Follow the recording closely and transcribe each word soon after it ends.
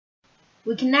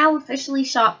We can now officially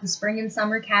shop the spring and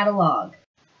summer catalog,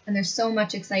 and there's so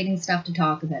much exciting stuff to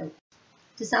talk about.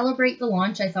 To celebrate the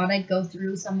launch, I thought I'd go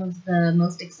through some of the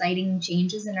most exciting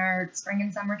changes in our spring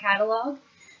and summer catalog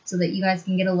so that you guys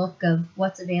can get a look of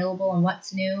what's available and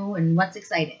what's new and what's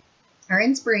exciting. Our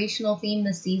inspirational theme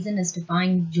this season is to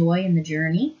find joy in the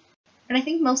journey, and I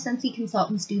think most Scentsy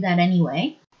consultants do that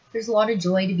anyway. There's a lot of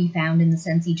joy to be found in the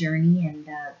Scentsy journey, and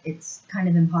it's kind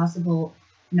of impossible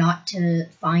not to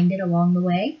find it along the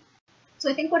way.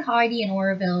 So I think what Heidi and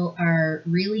Oroville are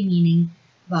really meaning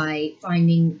by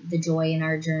finding the joy in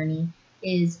our journey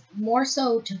is more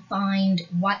so to find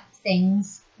what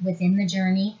things within the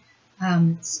journey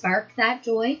spark that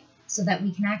joy so that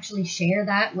we can actually share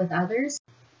that with others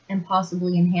and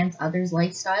possibly enhance others'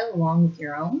 lifestyle along with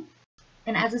your own.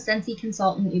 And as a Scentsy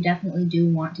consultant, you definitely do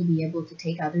want to be able to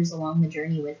take others along the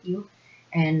journey with you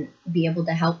and be able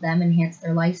to help them enhance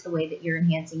their lives the way that you're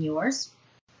enhancing yours.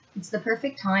 It's the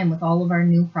perfect time with all of our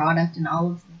new product and all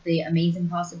of the amazing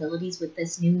possibilities with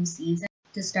this new season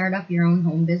to start up your own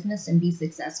home business and be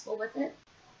successful with it.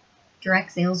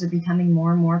 Direct sales are becoming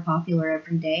more and more popular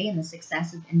every day, and the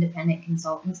success of independent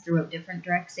consultants throughout different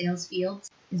direct sales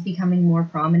fields is becoming more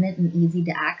prominent and easy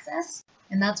to access.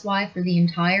 And that's why for the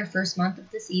entire first month of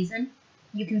the season,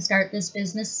 you can start this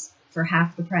business for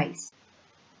half the price.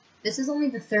 This is only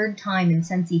the third time in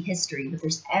Scentsy history that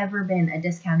there's ever been a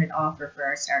discounted offer for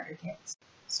our starter kits.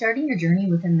 Starting your journey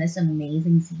within this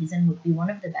amazing season would be one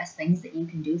of the best things that you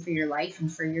can do for your life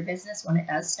and for your business when it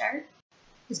does start,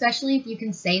 especially if you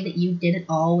can say that you did it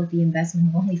all with the investment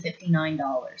of only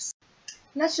 $59.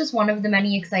 And that's just one of the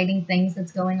many exciting things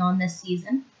that's going on this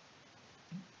season.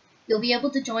 You'll be able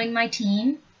to join my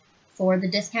team for the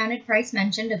discounted price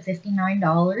mentioned of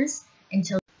 $59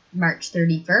 until March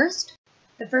 31st.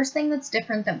 The first thing that's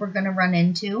different that we're going to run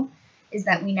into is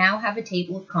that we now have a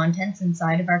table of contents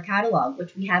inside of our catalog,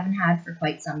 which we haven't had for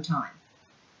quite some time.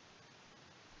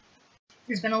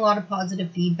 There's been a lot of positive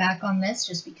feedback on this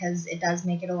just because it does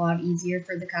make it a lot easier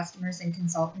for the customers and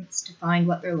consultants to find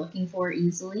what they're looking for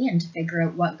easily and to figure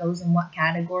out what goes in what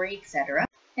category, etc.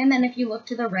 And then if you look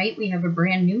to the right, we have a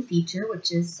brand new feature,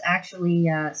 which is actually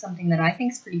something that I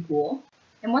think is pretty cool.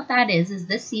 And what that is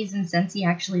this season Scentsy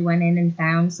actually went in and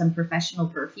found some professional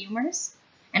perfumers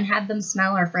and had them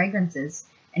smell our fragrances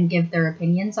and give their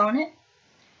opinions on it.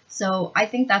 So I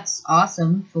think that's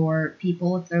awesome for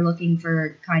people if they're looking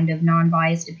for kind of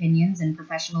non-biased opinions and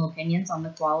professional opinions on the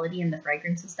quality and the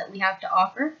fragrances that we have to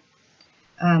offer.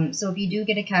 So if you do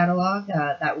get a catalog,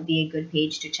 that would be a good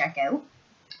page to check out.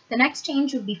 The next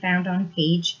change would be found on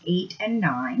page 8 and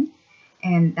 9,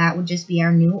 and that would just be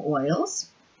our new oils.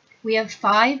 We have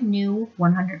 5 new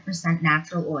 100%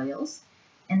 natural oils,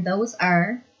 and those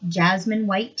are jasmine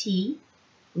white tea,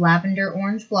 lavender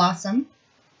orange blossom,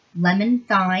 lemon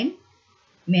thyme,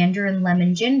 mandarin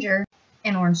lemon ginger,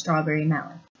 and orange strawberry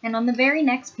melon. And on the very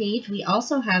next page, we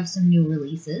also have some new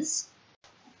releases.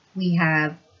 We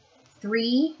have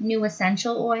 3 new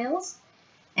essential oils,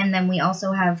 and then we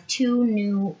also have 2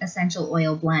 new essential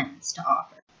oil blends to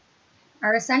offer.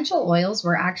 Our essential oils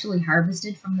were actually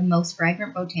harvested from the most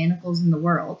fragrant botanicals in the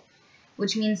world,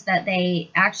 which means that they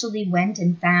actually went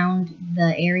and found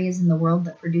the areas in the world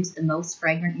that produce the most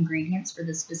fragrant ingredients for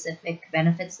the specific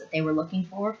benefits that they were looking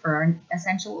for our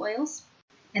essential oils.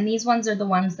 And these ones are the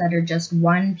ones that are just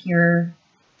one pure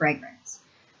fragrance.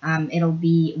 It'll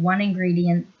be one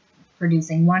ingredient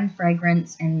producing one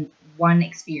fragrance and one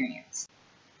experience.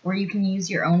 Or you can use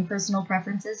your own personal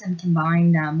preferences and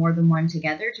combine more than one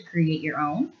together to create your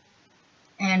own.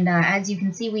 And as you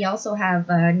can see, we also have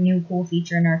a new cool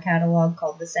feature in our catalog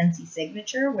called the Scentsy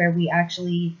Signature, where we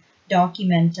actually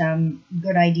document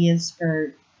good ideas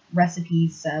for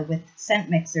recipes with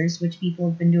scent mixers, which people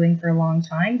have been doing for a long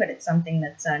time, but it's something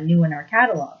that's new in our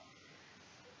catalog.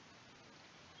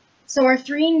 So our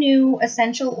 3 new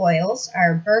essential oils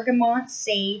are bergamot,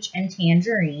 sage, and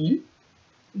tangerine.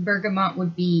 Bergamot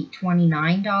would be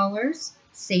 $29,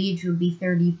 sage would be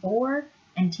 $34,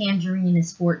 and tangerine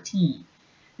is $14.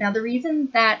 Now the reason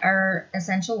that our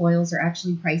essential oils are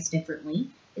actually priced differently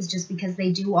is just because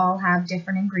they do all have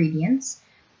different ingredients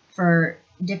for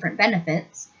different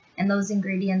benefits, and those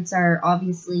ingredients are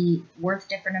obviously worth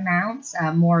different amounts,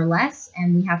 more or less,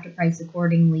 and we have to price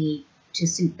accordingly to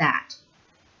suit that.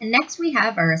 And next we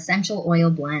have our essential oil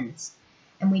blends.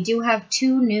 And we do have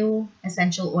 2 new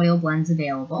essential oil blends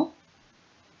available,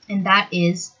 and that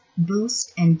is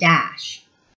Boost and Dash.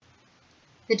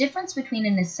 The difference between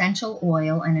an essential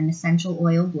oil and an essential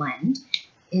oil blend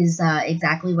is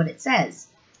exactly what it says.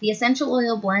 The essential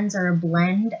oil blends are a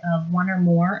blend of one or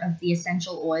more of the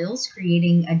essential oils,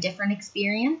 creating a different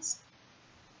experience.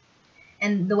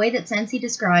 And the way that Scentsy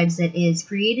describes it is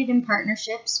created in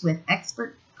partnerships with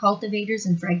expert cultivators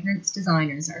and fragrance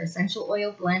designers. Our essential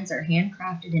oil blends are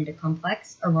handcrafted into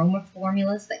complex aroma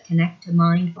formulas that connect to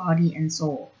mind, body, and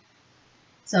soul.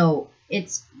 So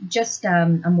it's just a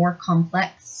more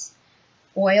complex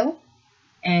oil,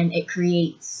 and it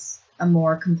creates a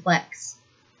more complex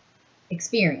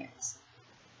experience.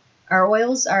 Our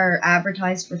oils are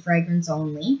advertised for fragrance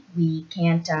only. We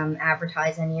can't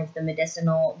advertise any of the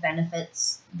medicinal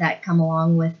benefits that come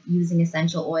along with using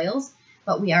essential oils,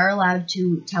 but we are allowed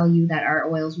to tell you that our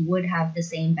oils would have the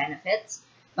same benefits,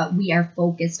 but we are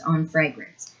focused on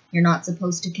fragrance. You're not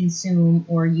supposed to consume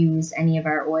or use any of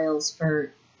our oils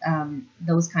for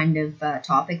those kind of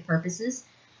topic purposes.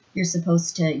 You're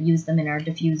supposed to use them in our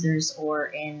diffusers or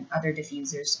in other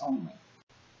diffusers only.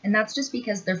 And that's just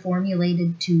because they're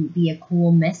formulated to be a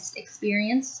cool mist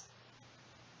experience.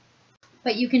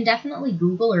 But you can definitely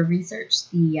Google or research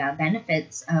the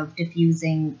benefits of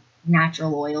diffusing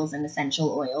natural oils and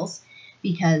essential oils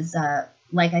because,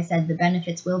 like I said, the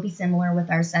benefits will be similar with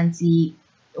our Scentsy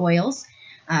oils,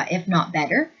 if not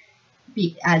better,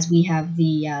 as we have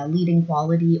the leading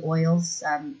quality oils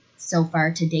so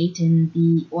far to date in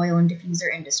the oil and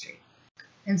diffuser industry.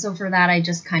 And so for that, I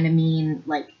just kind of mean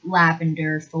like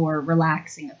lavender for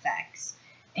relaxing effects,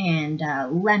 and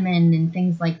lemon and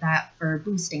things like that for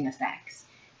boosting effects,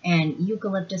 and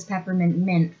eucalyptus, peppermint,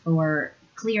 mint for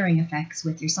clearing effects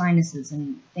with your sinuses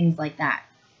and things like that.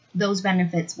 Those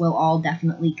benefits will all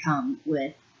definitely come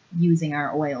with using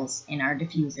our oils in our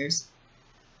diffusers,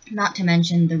 not to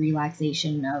mention the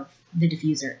relaxation of the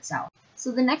diffuser itself.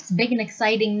 So the next big and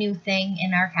exciting new thing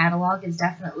in our catalog is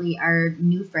definitely our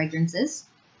new fragrances.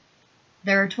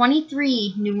 There are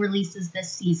 23 new releases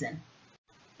this season,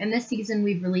 and this season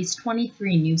we've released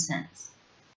 23 new scents.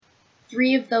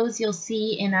 3 of those you'll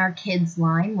see in our kids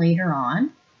line later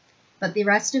on, but the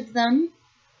rest of them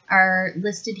are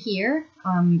listed here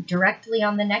directly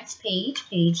on the next page,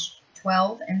 page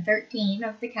 12 and 13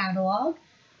 of the catalog,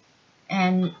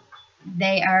 and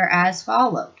they are as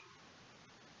followed: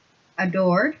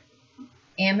 Adored,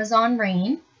 Amazon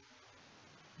Rain,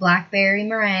 Blackberry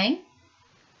Meringue,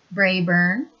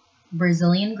 Brayburn,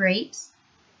 Brazilian Grapes,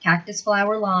 Cactus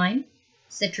Flower Lime,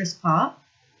 Citrus Pop,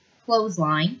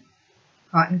 Clothesline,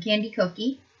 Cotton Candy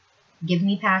Cookie, Give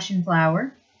Me Passion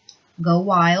Flower, Go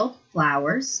Wild,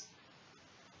 Flowers,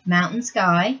 Mountain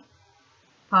Sky,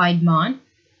 Piedmont,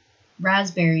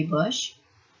 Raspberry Bush,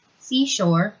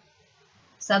 Seashore,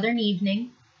 Southern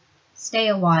Evening, Stay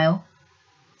a While,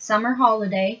 Summer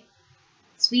Holiday,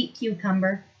 Sweet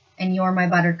Cucumber, and You're My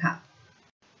Buttercup.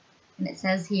 And it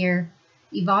says here,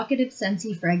 evocative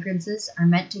Scentsy fragrances are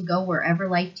meant to go wherever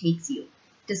life takes you.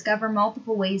 Discover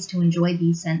multiple ways to enjoy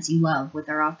these scents you love with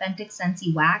our authentic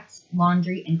Scentsy wax,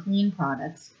 laundry, and clean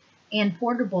products, and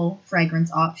portable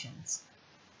fragrance options.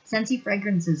 Scentsy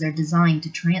fragrances are designed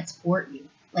to transport you,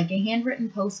 like a handwritten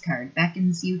postcard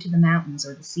beckons you to the mountains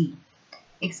or the sea.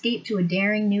 Escape to a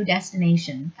daring new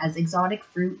destination as exotic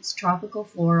fruits, tropical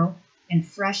floral, and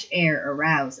fresh air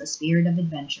arouse a spirit of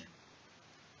adventure.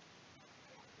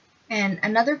 And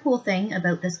another cool thing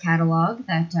about this catalog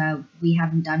that we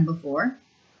haven't done before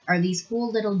are these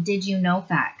cool little did you know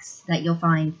facts that you'll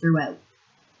find throughout.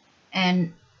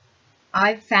 And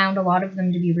I've found a lot of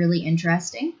them to be really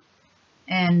interesting,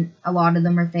 and a lot of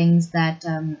them are things that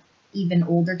even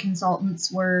older consultants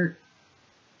were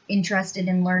interested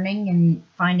in learning and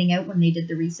finding out when they did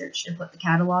the research to put the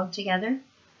catalog together.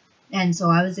 And so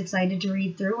I was excited to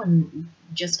read through, and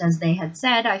just as they had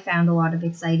said, I found a lot of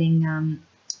exciting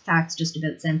facts just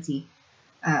about Scentsy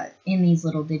in these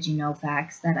little did you know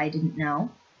facts that I didn't know,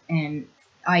 and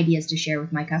ideas to share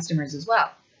with my customers as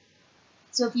well.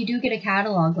 So if you do get a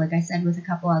catalog, like I said, with a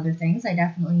couple other things, I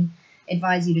definitely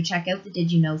advise you to check out the did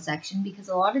you know section, because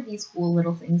a lot of these cool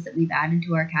little things that we've added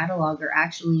to our catalog are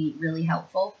actually really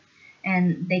helpful,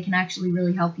 and they can actually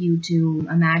really help you to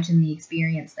imagine the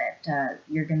experience that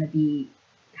you're going to be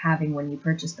having when you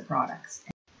purchase the products.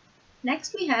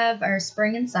 Next we have our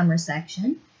spring and summer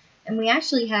section, and we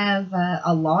actually have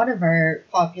a lot of our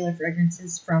popular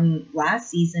fragrances from last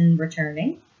season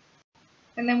returning.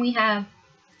 And then we have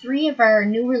 3 of our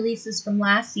new releases from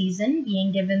last season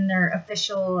being given their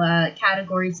official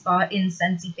category spot in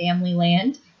Scentsy Family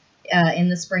Land in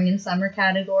the spring and summer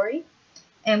category.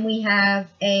 And we have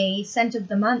a scent of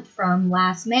the month from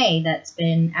last May that's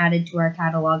been added to our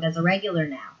catalog as a regular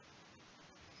now.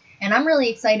 And I'm really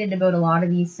excited about a lot of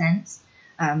these scents.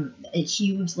 A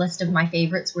huge list of my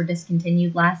favorites were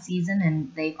discontinued last season,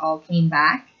 and they all came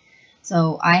back.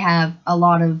 So I have a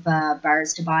lot of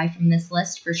bars to buy from this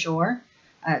list for sure.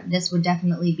 This would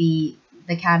definitely be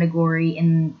the category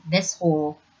in this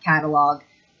whole catalog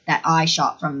that I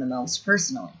shop from the most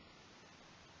personally.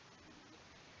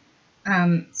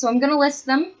 So I'm going to list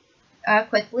them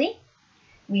quickly.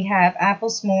 We have Apple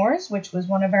S'mores, which was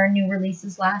one of our new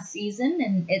releases last season,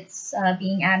 and it's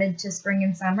being added to spring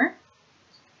and summer.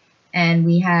 And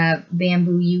we have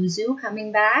Bamboo Yuzu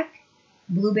coming back,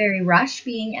 Blueberry Rush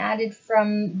being added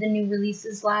from the new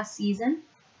releases last season,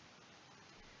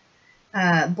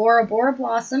 Bora Bora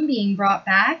Blossom being brought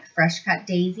back, Fresh Cut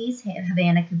Daisies,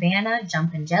 Havana Cabana,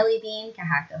 Jumpin' Jelly Bean,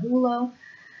 Kahakahulo,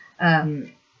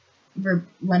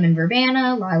 Lemon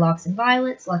Verbena, Lilacs and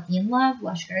Violets, Lucky in Love,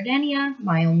 Lush Gardenia,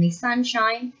 My Only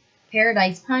Sunshine,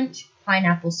 Paradise Punch,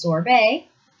 Pineapple Sorbet,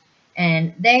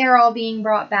 and they are all being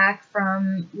brought back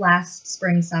from last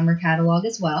spring-summer catalog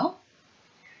as well.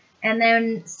 And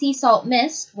then Sea Salt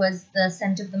Mist was the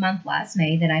scent of the month last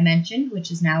May that I mentioned, which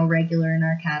is now a regular in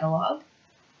our catalog.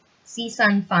 Sea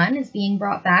Sun Fun is being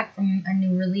brought back from a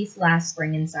new release last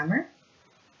spring and summer.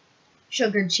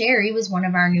 Sugared Cherry was one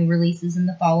of our new releases in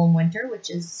the fall and winter, which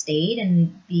has stayed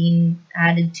and being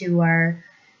added to our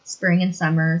spring and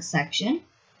summer section.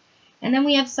 And then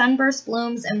we have Sunburst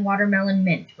Blooms and Watermelon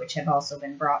Mint, which have also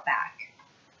been brought back.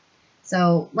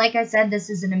 So, like I said, this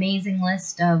is an amazing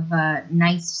list of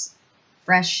nice,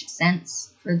 fresh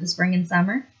scents for the spring and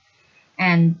summer.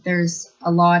 And there's a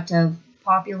lot of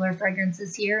popular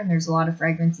fragrances here, and there's a lot of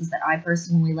fragrances that I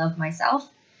personally love myself.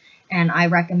 And I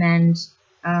recommend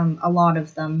a lot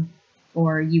of them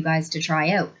for you guys to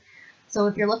try out. So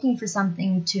if you're looking for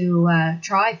something to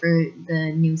try for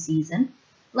the new season,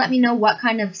 let me know what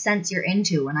kind of scents you're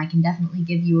into, and I can definitely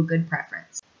give you a good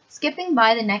preference. Skipping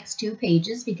by the next two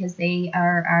pages because they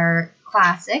are our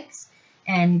classics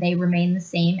and they remain the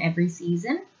same every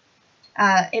season.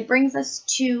 It brings us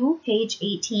to page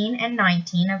 18 and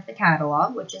 19 of the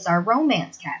catalog, which is our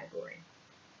romance category.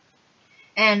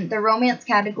 And the romance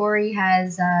category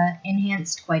has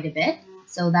enhanced quite a bit,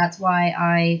 so that's why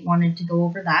I wanted to go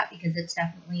over that, because it's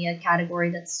definitely a category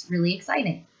that's really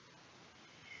exciting.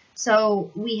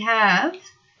 So we have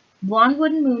Blondewood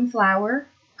and Moonflower,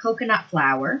 Coconut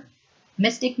Flower,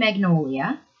 Mystic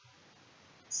Magnolia,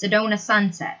 Sedona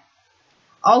Sunset.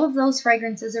 All of those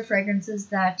fragrances are fragrances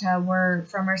that were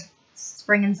from our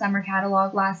spring and summer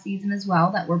catalog last season as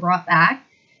well, that were brought back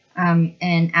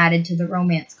and added to the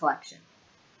romance collection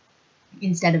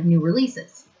instead of new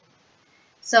releases.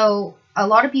 So a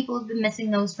lot of people have been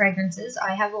missing those fragrances.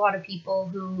 I have a lot of people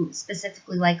who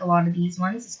specifically like a lot of these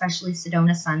ones, especially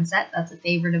Sedona Sunset. That's a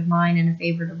favorite of mine and a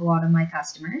favorite of a lot of my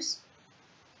customers.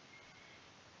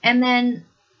 And then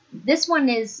this one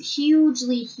is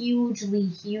hugely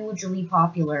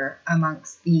popular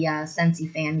amongst the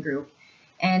Scentsy fan group.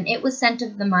 And it was scent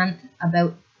of the month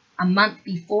about a month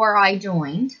before I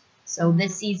joined. So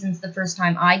this season's the first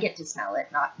time I got to smell it,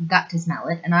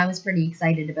 and I was pretty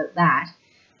excited about that.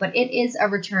 But it is a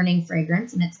returning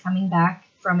fragrance, and it's coming back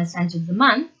from a scent of the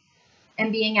month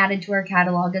and being added to our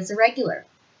catalog as a regular.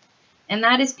 And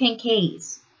that is Pink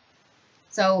Haze.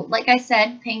 So, like I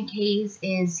said, Pink Haze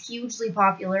is hugely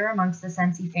popular amongst the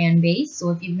Scentsy fan base. So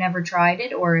if you've never tried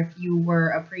it, or if you were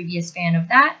a previous fan of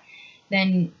that,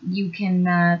 then you can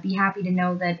be happy to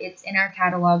know that it's in our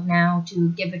catalog now to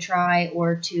give a try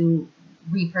or to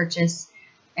repurchase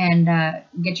and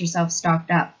get yourself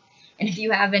stocked up. And if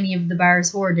you have any of the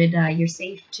bars hoarded, you're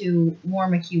safe to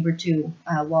warm a cube or two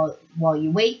while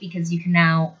you wait, because you can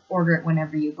now order it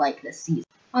whenever you'd like this season.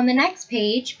 On the next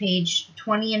page, page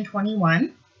 20 and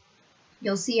 21,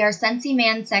 you'll see our Scentsy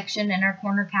Man section and our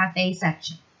Corner Cafe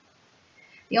section.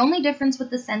 The only difference with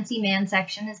the Scentsy Man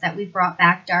section is that we've brought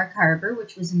back Dark Harbor,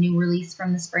 which was a new release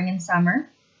from the spring and summer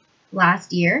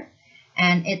last year,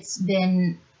 and it's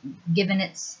been given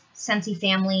its Scentsy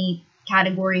family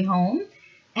category home,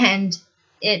 and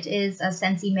it is a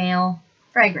Scentsy male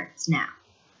fragrance now.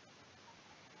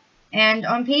 And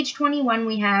on page 21,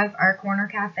 we have our Corner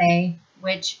Cafe,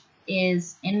 which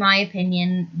is, in my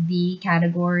opinion, the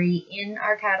category in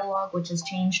our catalog which has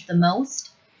changed the most,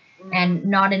 and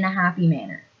not in a happy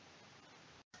manner.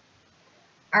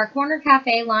 Our Corner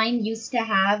Cafe line used to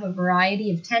have a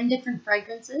variety of 10 different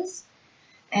fragrances,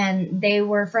 and they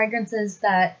were fragrances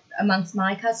that, amongst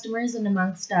my customers and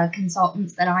amongst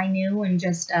consultants that I knew and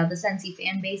just the Scentsy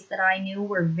fan base that I knew,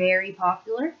 were very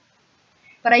popular.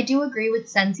 But I do agree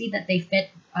with Scentsy that they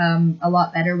fit a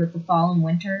lot better with the fall and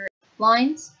winter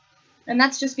lines. And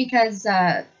that's just because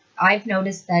I've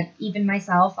noticed that even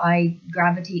myself, I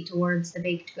gravitate towards the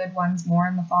baked good ones more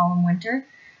in the fall and winter.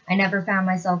 I never found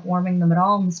myself warming them at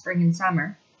all in the spring and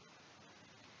summer.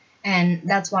 And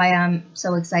that's why I'm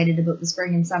so excited about the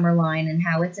spring and summer line and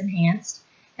how it's enhanced.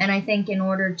 And I think in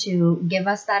order to give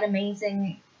us that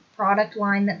amazing product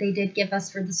line that they did give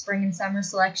us for the spring and summer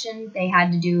selection, they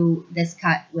had to do this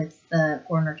cut with the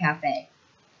Corner Cafe.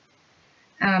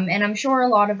 And I'm sure a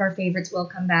lot of our favorites will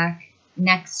come back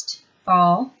next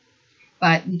fall,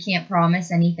 but we can't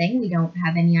promise anything. We don't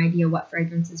have any idea what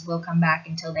fragrances will come back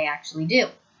until they actually do.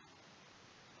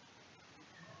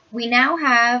 We now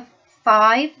have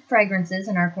 5 fragrances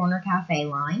in our Corner Cafe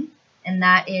line, and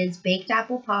that is Baked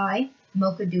Apple Pie,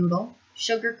 Mocha Doodle,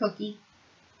 Sugar Cookie,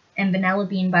 and Vanilla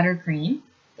Bean Buttercream.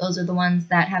 Those are the ones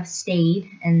that have stayed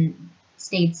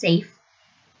safe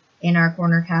in our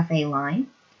Corner Cafe line.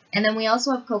 And then we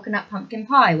also have Coconut Pumpkin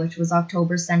Pie, which was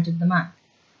October's scent of the month.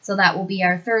 So that will be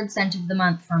our 3rd scent of the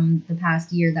month from the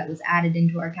past year that was added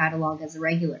into our catalog as a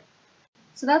regular.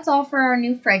 So that's all for our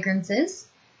new fragrances.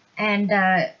 And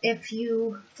if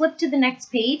you flip to the next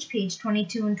page, page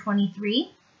 22 and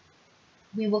 23,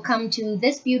 we will come to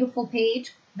this beautiful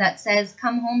page that says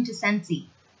Come Home to Scentsy.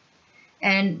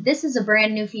 And this is a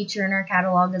brand new feature in our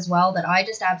catalog as well that I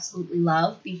just absolutely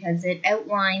love because it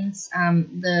outlines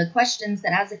the questions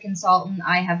that as a consultant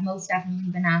I have most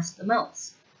definitely been asked the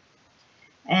most.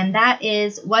 And that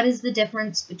is, what is the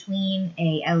difference between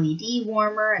a LED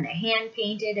warmer and a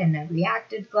hand-painted and a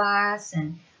reactive glass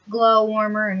and glow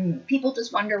warmer? And people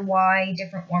just wonder why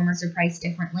different warmers are priced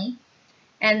differently.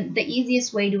 And the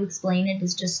easiest way to explain it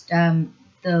is just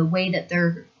the way that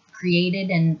they're created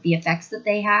and the effects that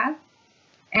they have.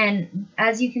 And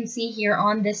as you can see here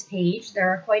on this page, there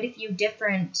are quite a few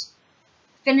different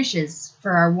finishes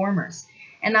for our warmers.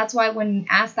 And that's why when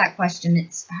asked that question,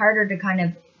 it's harder to kind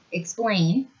of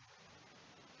explain.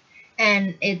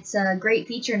 And it's a great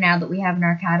feature now that we have in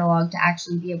our catalog to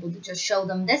actually be able to just show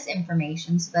them this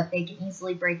information so that they can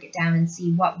easily break it down and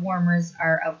see what warmers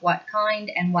are of what kind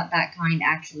and what that kind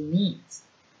actually means.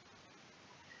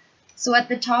 So at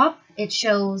the top, it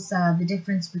shows the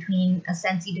difference between a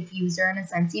Scentsy diffuser and a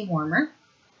Scentsy warmer.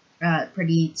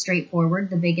 Pretty straightforward,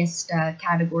 the biggest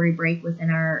category break within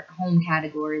our home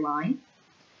category line.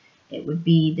 It would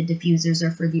be the diffusers are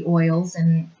for the oils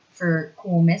and for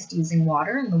cool mist using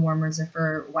water, and the warmers are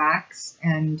for wax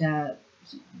and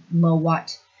low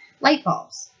watt light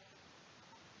bulbs.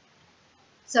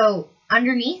 So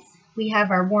underneath, we have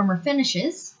our warmer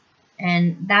finishes.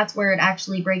 And that's where it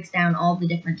actually breaks down all the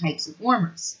different types of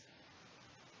warmers.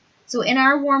 So in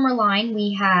our warmer line,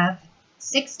 we have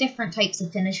 6 different types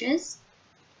of finishes,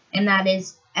 and that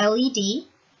is LED,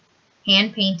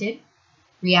 hand-painted,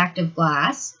 reactive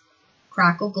glass,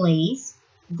 crackle glaze,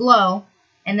 glow,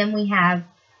 and then we have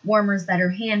warmers that are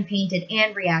hand-painted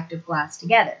and reactive glass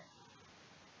together.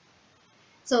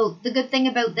 So the good thing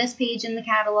about this page in the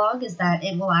catalog is that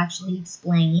it will actually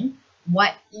explain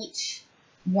what each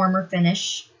warmer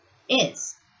finish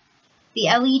is. The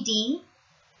LED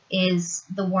is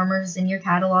the warmers in your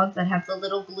catalog that have the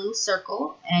little blue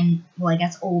circle and, well, I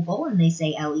guess oval, and they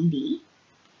say LED.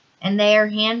 And they are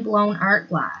hand-blown art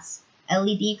glass.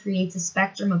 LED creates a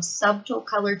spectrum of subtle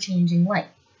color-changing light.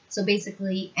 So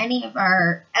basically, any of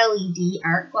our LED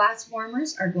art glass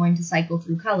warmers are going to cycle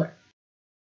through color.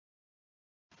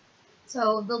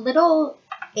 So the little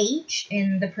H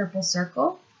in the purple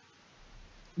circle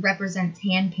represents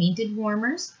hand-painted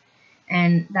warmers,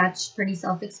 and that's pretty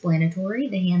self-explanatory.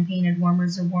 The hand-painted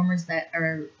warmers are warmers that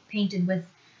are painted with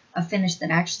a finish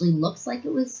that actually looks like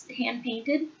it was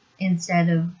hand-painted instead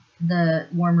of the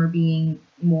warmer being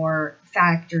more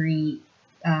factory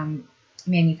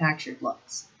manufactured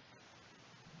looks.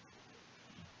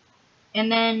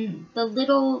 And then the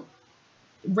little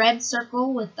red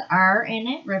circle with the R in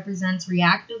it represents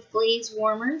reactive glaze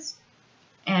warmers.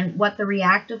 And what the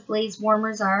reactive glaze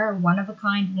warmers are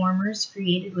one-of-a-kind warmers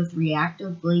created with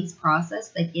reactive glaze process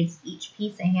that gives each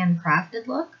piece a handcrafted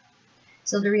look.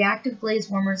 So the reactive glaze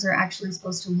warmers are actually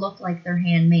supposed to look like they're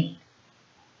handmade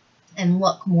and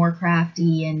look more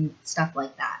crafty and stuff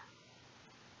like that.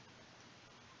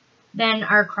 Then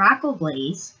our crackle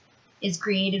glaze is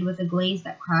created with a glaze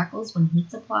that crackles when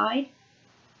heat's applied,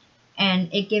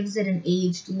 and it gives it an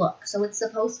aged look. So it's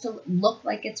supposed to look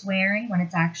like it's wearing when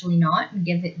it's actually not, and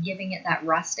giving it that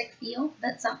rustic feel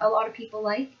that a lot of people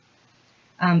like.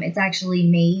 It's actually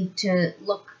made to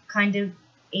look kind of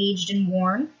aged and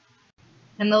worn.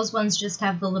 And those ones just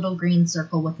have the little green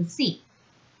circle with a C.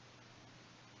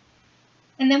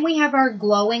 And then we have our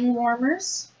glowing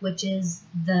warmers, which is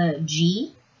the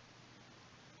G.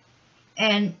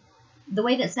 And the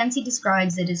way that Scentsy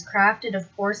describes it is crafted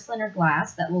of porcelain or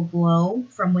glass that will glow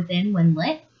from within when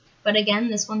lit. But again,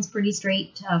 this one's pretty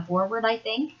straightforward, I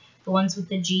think. The ones with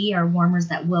the G are warmers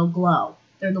that will glow.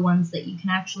 They're the ones that you can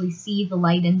actually see the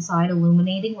light inside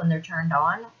illuminating when they're turned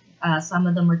on. Some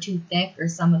of them are too thick, or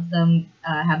some of them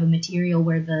have a material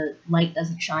where the light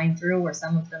doesn't shine through, or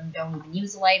some of them don't even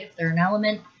use the light if they're an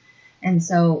element. And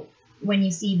so when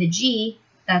you see the G,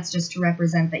 that's just to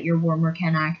represent that your warmer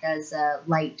can act as a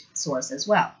light source as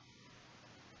well.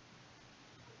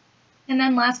 And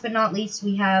then last but not least,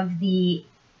 we have the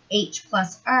H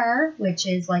plus R, which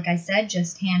is, like I said,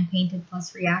 just hand-painted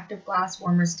plus reactive glass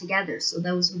warmers together. So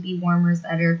those would be warmers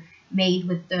that are made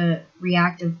with the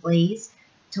reactive glaze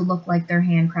to look like they're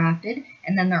handcrafted,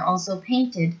 and then they're also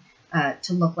painted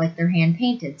to look like they're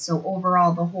hand-painted. So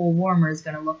overall, the whole warmer is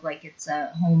going to look like it's a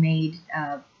homemade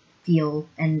feel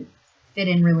and fit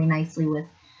in really nicely with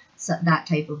that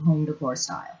type of home decor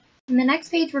style. In the next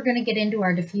page, we're going to get into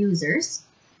our diffusers,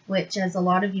 which, as a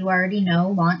lot of you already know,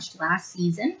 launched last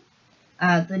season.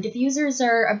 The diffusers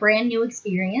are a brand new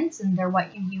experience, and they're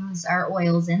what you use our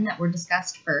oils in that were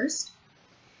discussed first.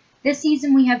 This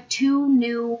season, we have 2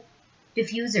 new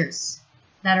diffusers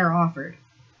that are offered,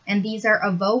 and these are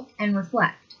Evoke and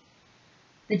Reflect.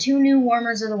 The 2 new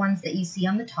warmers are the ones that you see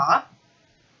on the top,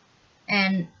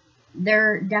 and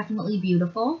they're definitely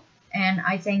beautiful. And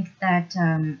I think that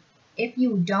if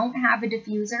you don't have a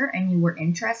diffuser and you were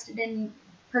interested in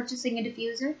purchasing a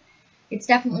diffuser, it's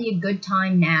definitely a good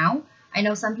time now. I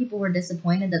know some people were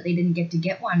disappointed that they didn't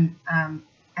get one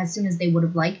as soon as they would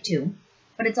have liked to,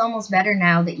 but it's almost better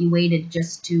now that you waited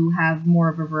just to have more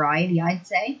of a variety, I'd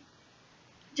say.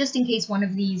 Just in case one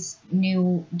of these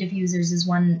new diffusers is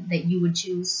one that you would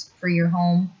choose for your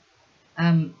home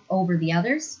over the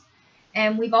others.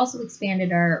 And we've also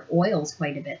expanded our oils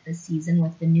quite a bit this season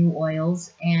with the new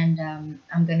oils, and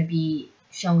I'm going to be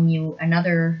showing you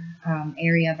another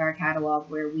area of our catalog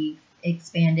where we've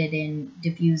expanded in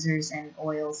diffusers and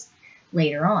oils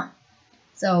later on.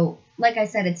 So, like I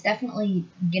said, it's definitely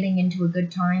getting into a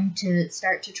good time to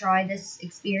start to try this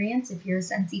experience if you're a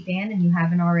Scentsy fan and you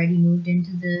haven't already moved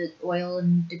into the oil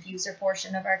and diffuser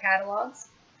portion of our catalogs.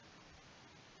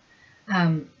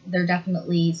 They're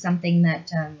definitely something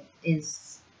that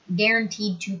is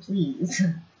guaranteed to please.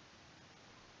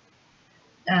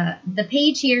 The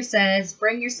page here says,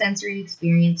 bring your sensory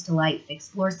experience to life.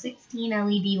 Explore 16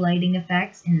 LED lighting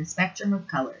effects in a spectrum of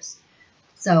colors.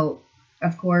 So,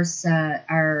 of course,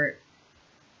 our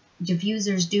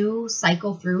diffusers do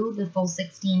cycle through the full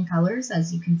 16 colors,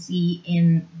 as you can see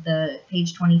in the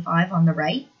page 25 on the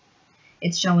right.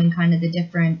 It's showing kind of the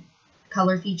different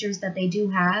color features that they do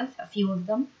have, a few of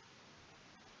them.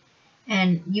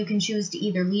 And you can choose to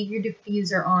either leave your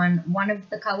diffuser on one of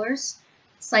the colors,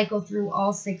 cycle through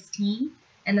all 16,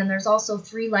 and then there's also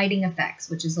 3 lighting effects,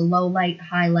 which is a low light,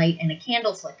 high light, and a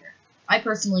candle flicker. I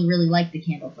personally really like the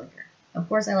candle flicker. Of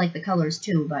course, I like the colors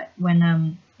too, but when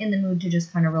I'm in the mood to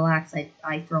just kind of relax,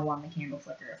 I throw on the candle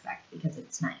flicker effect because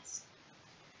it's nice.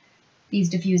 These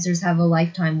diffusers have a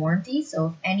lifetime warranty, so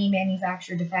if any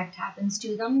manufacturer defect happens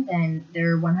to them, then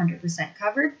they're 100%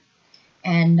 covered.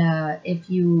 And if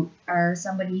you are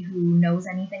somebody who knows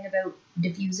anything about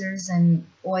diffusers and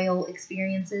oil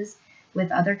experiences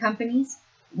with other companies,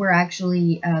 we're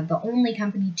actually the only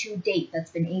company to date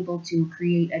that's been able to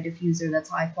create a diffuser that's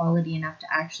high quality enough to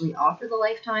actually offer the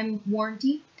lifetime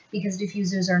warranty, because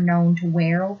diffusers are known to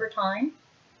wear over time.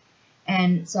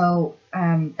 And so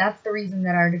that's the reason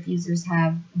that our diffusers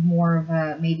have more of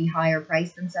a maybe higher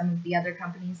price than some of the other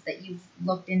companies that you've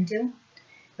looked into.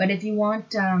 But if you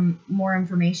want more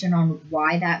information on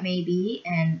why that may be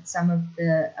and some of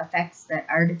the effects that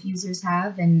our diffusers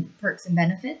have and perks and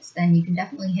benefits, then you can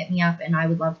definitely hit me up and I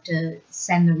would love to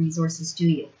send the resources to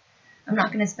you. I'm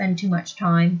not going to spend too much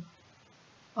time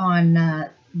on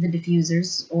the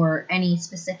diffusers or any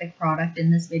specific product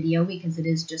in this video because it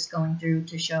is just going through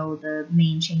to show the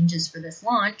main changes for this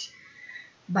launch.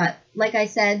 But like I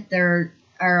said, there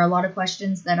are a lot of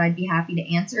questions that I'd be happy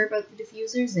to answer about the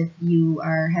diffusers if you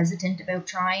are hesitant about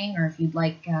trying, or if you'd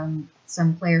like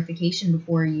some clarification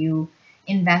before you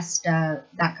invest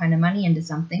that kind of money into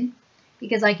something,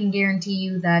 because I can guarantee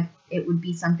you that it would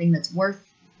be something that's worth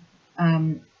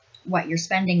what you're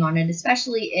spending on it,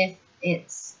 especially if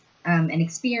it's an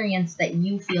experience that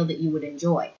you feel that you would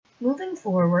enjoy. Moving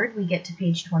forward, we get to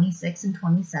page 26 and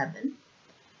 27.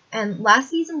 And last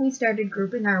season, we started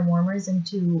grouping our warmers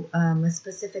into a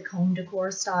specific home decor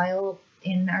style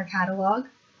in our catalog.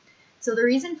 So the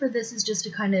reason for this is just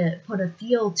to kind of put a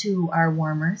feel to our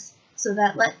warmers, so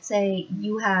that let's say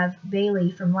you have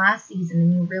Bailey from last season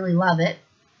and you really love it,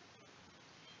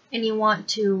 and you want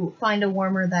to find a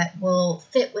warmer that will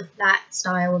fit with that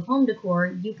style of home decor,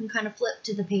 you can kind of flip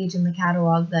to the page in the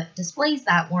catalog that displays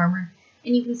that warmer,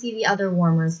 and you can see the other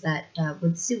warmers that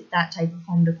would suit that type of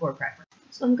home decor preference.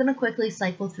 So I'm going to quickly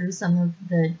cycle through some of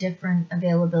the different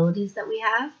availabilities that we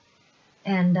have.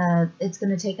 and it's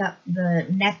going to take up the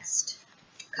next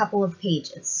couple of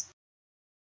pages.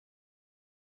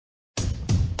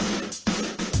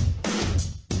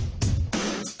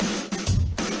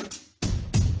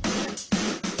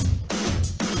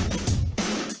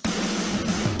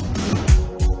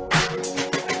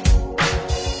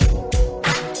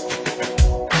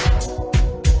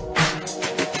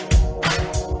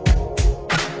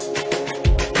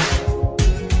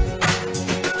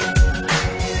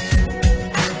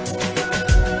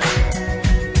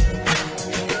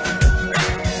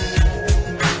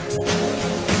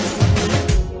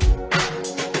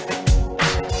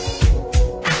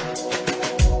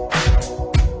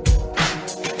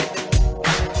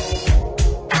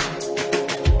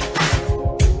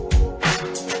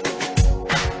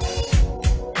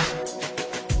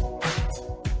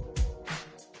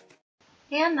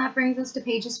 And that brings us to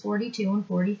pages 42 and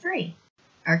 43,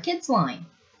 our kids line.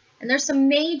 And there's some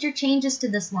major changes to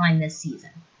this line this season.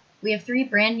 We have 3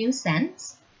 brand new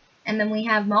scents, and then we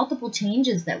have multiple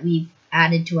changes that we've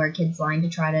added to our kids line to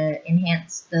try to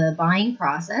enhance the buying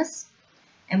process.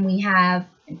 And we have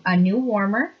a new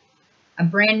warmer, a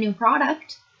brand new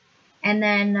product, and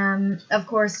then of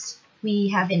course we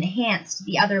have enhanced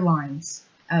the other lines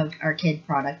of our kid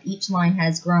product. Each line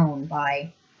has grown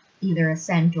by either a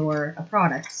scent or a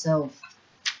product, so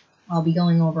I'll be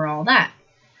going over all that.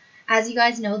 As you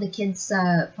guys know, the kids'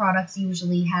 products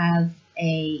usually have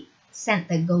a scent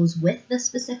that goes with the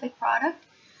specific product,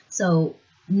 so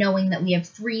knowing that we have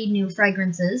 3 new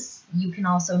fragrances, you can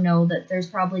also know that there's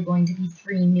probably going to be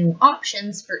 3 new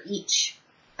options for each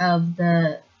of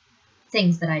the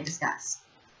things that I discuss.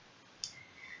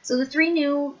 So the 3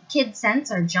 new kid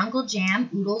scents are Jungle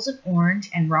Jam, Oodles of Orange,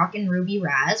 and Rockin' Ruby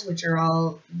Raz, which are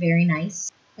all very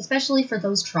nice, especially for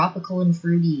those tropical and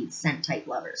fruity scent type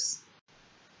lovers.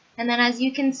 And then as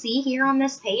you can see here on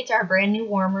this page, our brand new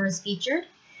warmer is featured,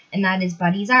 and that is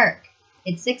Buddy's Ark.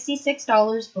 It's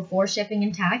 $66 before shipping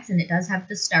and tax, and it does have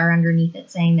the star underneath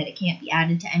it saying that it can't be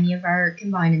added to any of our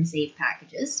combine and save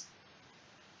packages.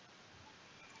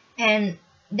 And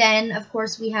then, of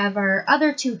course, we have our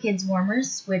other 2 kids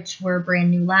warmers, which were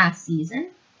brand new last season,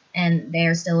 and they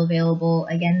are still available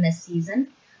again this season,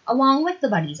 along with the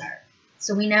Buddy's Ark.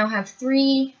 So we now have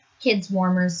 3 kids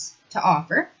warmers to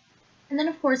offer. And then,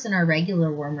 of course, in our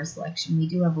regular warmer selection, we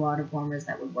do have a lot of warmers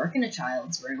that would work in a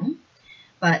child's room,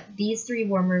 but these 3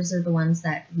 warmers are the ones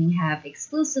that we have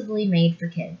exclusively made for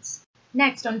kids.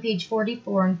 Next, on page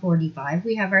 44 and 45,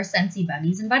 we have our Scentsy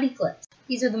Buddies and Buddy Clips.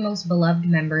 These are the most beloved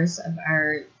members of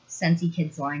our Scentsy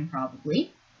Kids line,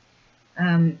 probably.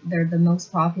 They're the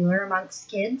most popular amongst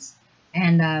kids,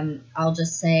 and I'll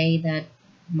just say that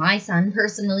my son,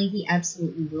 personally, he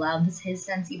absolutely loves his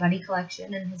Scentsy Buddy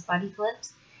collection and his Buddy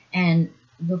Clips, and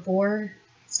before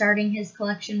starting his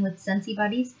collection with Scentsy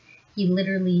Buddies, he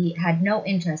literally had no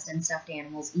interest in stuffed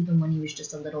animals, even when he was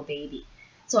just a little baby.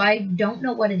 So I don't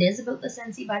know what it is about the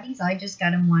Scentsy Buddies. I just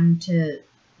got him one to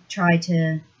try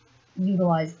to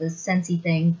utilize the Scentsy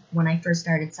thing when I first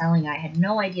started selling. I had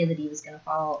no idea that he was going to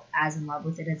fall as in love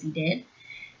with it as he did,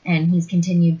 and he's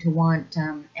continued to want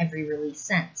every release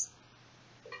since.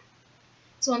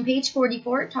 So on page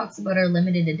 44, it talks about our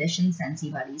limited edition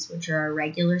Scentsy Buddies, which are our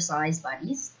regular size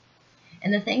buddies.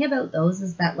 And the thing about those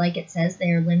is that, like it says,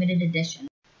 they are limited edition.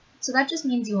 So that just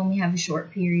means you only have a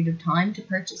short period of time to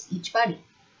purchase each buddy.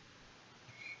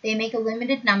 They make a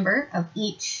limited number of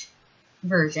each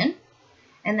version,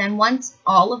 and then once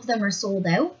all of them are sold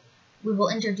out, we will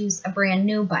introduce a brand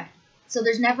new buddy. So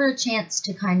there's never a chance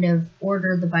to kind of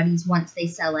order the buddies once they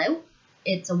sell out.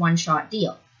 It's a one-shot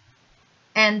deal.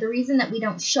 And the reason that we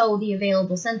don't show the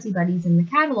available Scentsy Buddies in the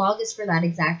catalog is for that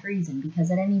exact reason, because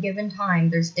at any given time,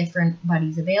 there's different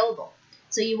buddies available.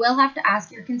 So you will have to ask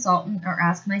your consultant or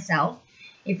ask myself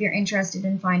if you're interested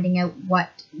in finding out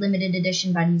what limited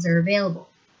edition buddies are available.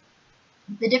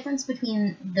 The difference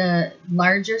between the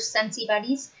larger Scentsy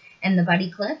Buddies and the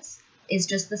Buddy Clips is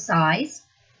just the size.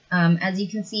 As you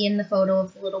can see in the photo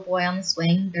of the little boy on the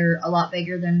swing, they're a lot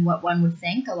bigger than what one would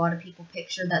think. A lot of people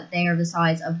picture that they are the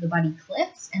size of the Buddy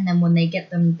Clips, and then when they get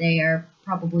them, they are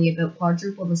probably about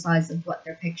quadruple the size of what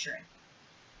they're picturing.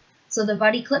 So the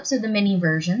Buddy Clips are the mini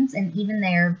versions, and even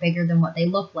they are bigger than what they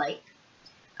look like.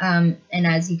 And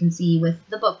as you can see with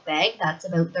the book bag, that's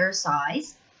about their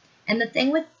size. And the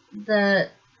thing with the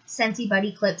Scentsy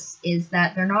Buddy Clips is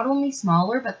that they're not only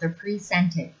smaller, but they're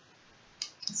pre-scented.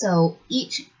 So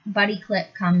each Buddy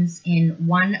Clip comes in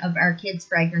one of our kids'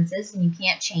 fragrances, and you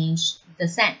can't change the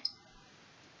scent.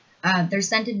 They're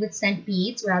scented with scent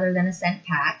beads rather than a scent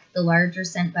pack. The larger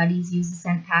scent buddies use a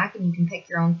scent pack, and you can pick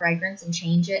your own fragrance and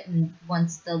change it, and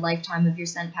once the lifetime of your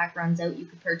scent pack runs out, you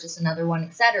could purchase another one,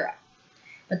 etc.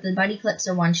 But the buddy clips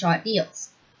are one-shot deals.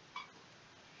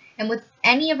 And with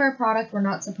any of our product, we're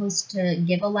not supposed to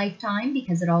give a lifetime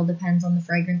because it all depends on the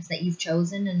fragrance that you've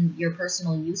chosen and your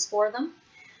personal use for them.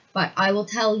 But I will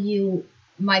tell you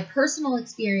my personal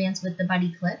experience with the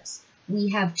buddy clips. We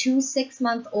have 2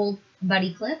 6-month-old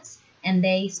buddy clips, and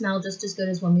they smell just as good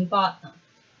as when we bought them.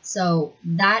 So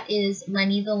that is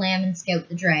Lenny the Lamb and Scout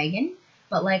the Dragon.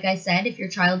 But like I said, if your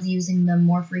child's using them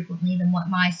more frequently than what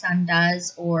my son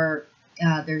does, or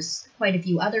there's quite a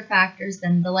few other factors,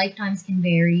 then the lifetimes can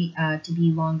vary to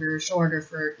be longer or shorter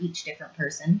for each different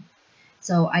person.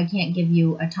 So I can't give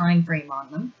you a time frame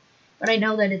on them. But I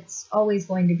know that it's always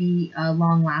going to be a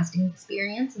long-lasting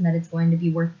experience and that it's going to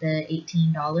be worth the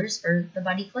 $18 for the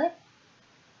buddy clip.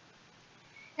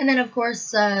 And then, of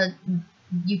course,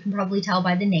 you can probably tell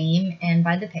by the name and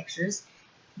by the pictures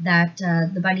that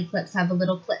the buddy clips have a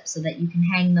little clip so that you can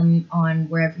hang them on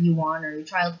wherever you want, or your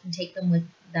child can take them with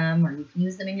them, or you can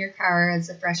use them in your car as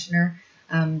a freshener.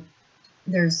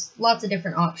 There's lots of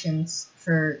different options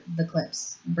for the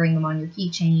clips. Bring them on your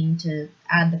keychain to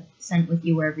add the scent with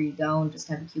you wherever you go and just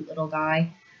have a cute little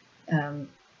guy on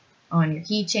your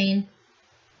keychain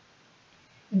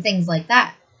and things like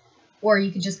that. Or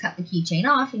you could just cut the keychain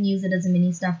off and use it as a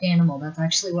mini stuffed animal. That's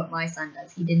actually what my son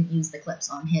does. He didn't use the clips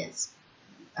on his.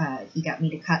 He got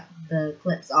me to cut the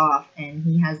clips off, and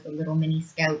he has the little mini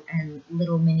Scout and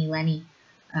little mini Lenny.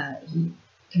 He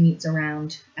commutes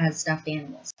around as stuffed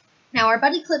animals. Now, our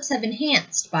buddy clips have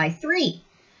enhanced by 3.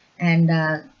 And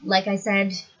like I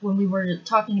said when we were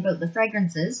talking about the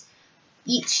fragrances,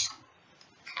 each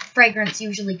fragrance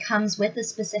usually comes with a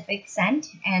specific scent,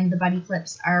 and the buddy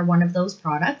clips are one of those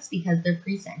products because they're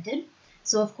pre-scented.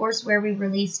 So, of course, where we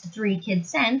released 3 kid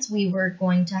scents, we were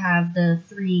going to have the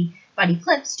 3 buddy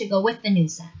clips to go with the new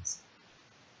scents.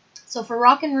 So for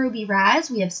Rockin' Ruby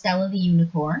Raz, we have Stella the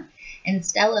Unicorn, and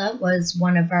Stella was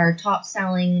one of our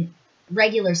top-selling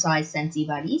regular size Scentsy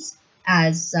buddies,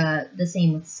 as the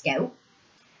same with Scout.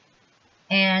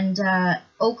 And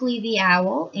Oakley the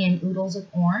Owl in Oodles of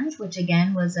Orange, which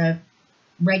again was a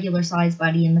regular size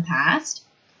buddy in the past.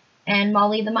 And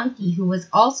Molly the Monkey, who was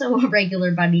also a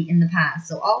regular buddy in the past.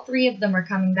 So all 3 of them are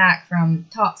coming back from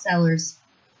top sellers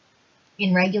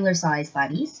in regular size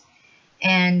buddies.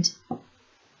 And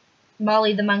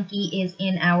Molly the Monkey is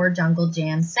in our Jungle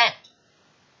Jam scent.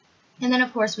 And then,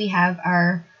 of course, we have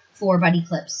our 4 buddy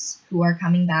clips who are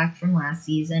coming back from last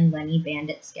season: Lenny,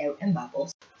 Bandit, Scout, and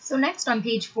Bubbles. So next on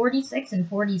page 46 and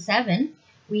 47,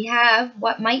 we have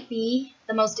what might be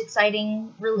the most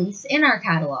exciting release in our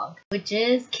catalog, which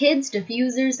is Kids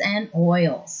Diffusers and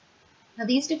Oils. Now,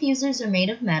 these diffusers are made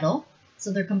of metal,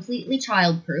 so they're completely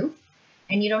child-proof,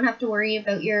 and you don't have to worry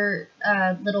about your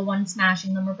little one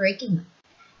smashing them or breaking them.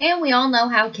 And we all know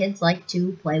how kids like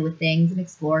to play with things and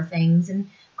explore things and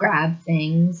grab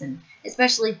things, and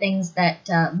especially things that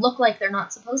look like they're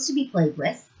not supposed to be played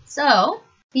with. So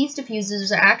these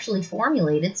diffusers are actually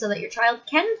formulated so that your child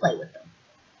can play with them.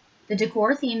 The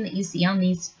decor theme that you see on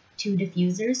these 2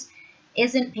 diffusers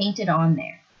isn't painted on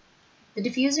there. The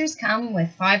diffusers come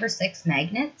with 5 or 6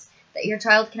 magnets that your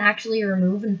child can actually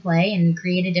remove and play and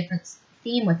create a different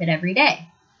theme with it every day.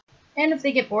 And if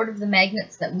they get bored of the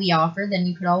magnets that we offer, then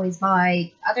you could always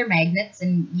buy other magnets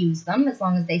and use them as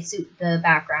long as they suit the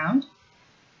background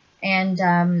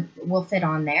and will fit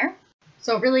on there.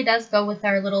 So it really does go with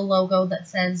our little logo that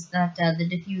says that the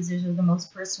diffusers are the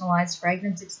most personalized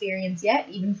fragrance experience yet,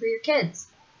 even for your kids.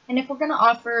 And if we're going to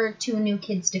offer 2 new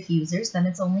kids diffusers, then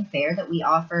it's only fair that we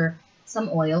offer some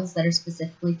oils that are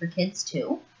specifically for kids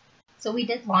too. So we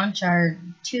did launch our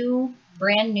 2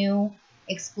 brand new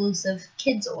exclusive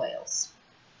kids oils.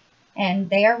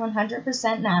 And they are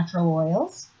 100% natural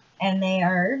oils, and they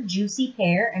are Juicy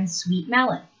Pear and Sweet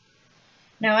Melon.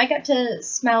 Now, I got to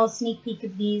smell a sneak peek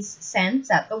of these scents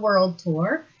at the World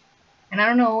Tour, and I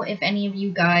don't know if any of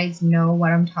you guys know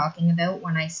what I'm talking about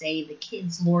when I say the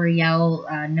Kids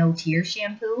L'Oreal No Tear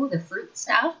shampoo, the fruit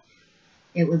stuff.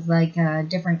 It was like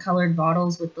different colored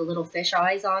bottles with the little fish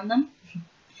eyes on them.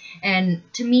 And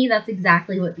to me, that's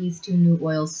exactly what these 2 new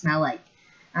oils smell like.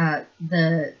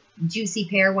 The Juicy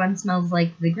Pear one smells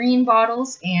like the green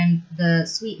bottles, and the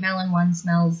Sweet Melon one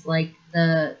smells like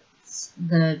the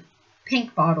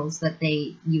pink bottles that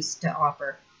they used to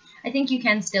offer. I think you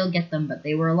can still get them, but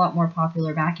they were a lot more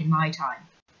popular back in my time.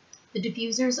 The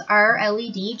diffusers are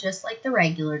LED, just like the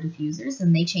regular diffusers,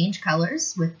 and they change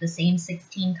colors with the same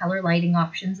 16 color lighting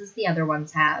options as the other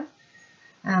ones have.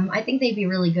 I think they'd be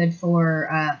really good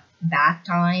for bath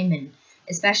time and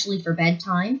especially for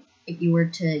bedtime. If you were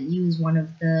to use one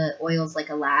of the oils like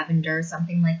a lavender or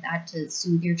something like that to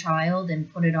soothe your child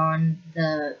and put it on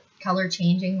the color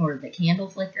changing or the candle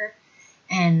flicker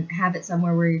and have it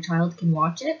somewhere where your child can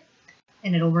watch it,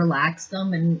 and it'll relax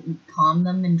them and calm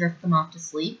them and drift them off to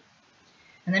sleep.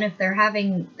 And then if they're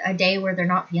having a day where they're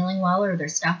not feeling well or they're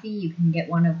stuffy, you can get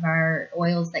one of our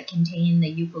oils that contain the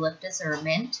eucalyptus or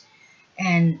mint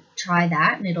and try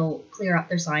that, and it'll clear up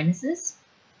their sinuses.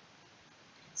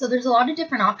 So there's a lot of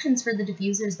different options for the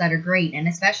diffusers that are great, and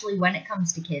especially when it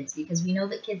comes to kids, because we know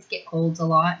that kids get colds a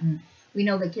lot, and we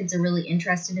know that kids are really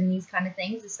interested in these kind of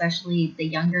things, especially the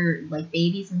younger, like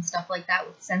babies and stuff like that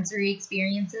with sensory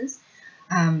experiences.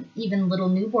 Even little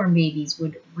newborn babies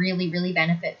would really, really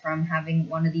benefit from having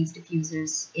one of these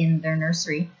diffusers in their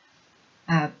nursery,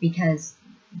 because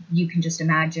you can just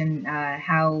imagine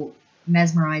how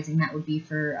mesmerizing that would be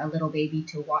for a little baby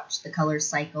to watch the colors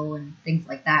cycle and things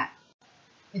like that.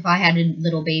 If I had a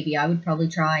little baby, I would probably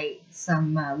try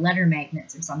some letter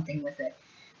magnets or something with it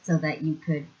so that you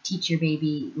could teach your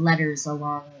baby letters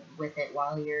along with it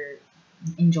while you're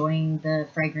enjoying the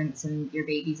fragrance and your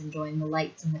baby's enjoying the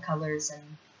lights and the colors and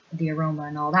the aroma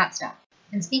and all that stuff.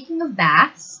 And speaking of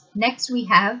baths, next we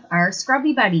have our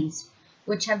Scrubby Buddies,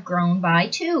 which have grown by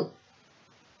 2.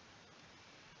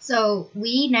 So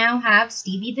we now have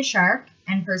Stevie the Shark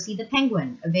and Percy the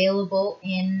Penguin available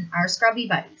in our Scrubby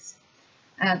Buddies.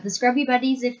 The Scrubby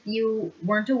Buddies, if you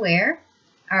weren't aware,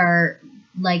 are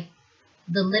like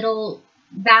the little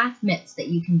bath mitts that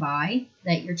you can buy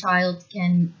that your child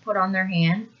can put on their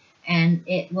hand, and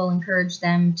it will encourage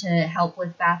them to help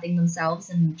with bathing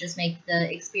themselves and just make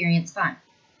the experience fun.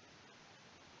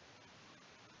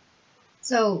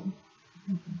 So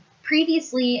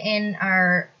previously in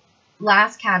our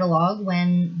last catalog,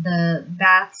 when the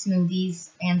bath smoothies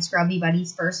and Scrubby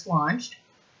Buddies first launched,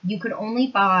 you could only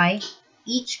buy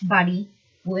each buddy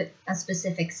with a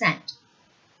specific scent.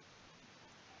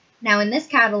 Now in this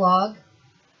catalog,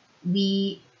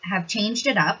 we have changed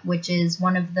it up, which is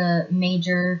one of the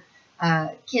major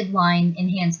kid line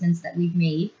enhancements that we've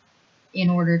made in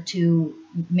order to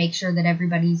make sure that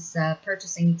everybody's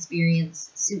purchasing experience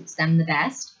suits them the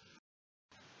best.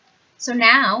 So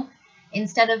now,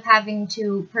 instead of having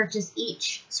to purchase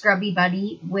each Scrubby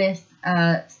Buddy with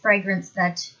a fragrance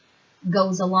that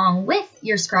goes along with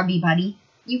your Scrubby Buddy,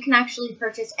 you can actually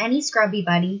purchase any Scrubby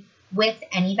Buddy with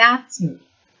any bath smoothie.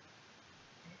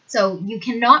 So you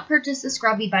cannot purchase the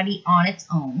Scrubby Buddy on its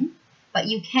own, but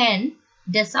you can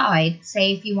decide,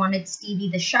 say if you wanted Stevie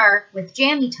the Shark with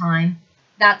Jammy Time,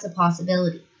 that's a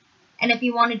possibility. And if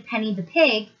you wanted Penny the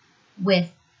Pig with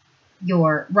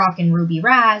your Rockin' Ruby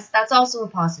Raz, that's also a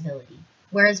possibility.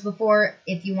 Whereas before,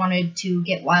 if you wanted to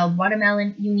get Wild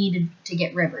Watermelon, you needed to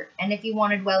get River. And if you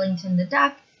wanted Wellington the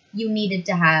Duck, you needed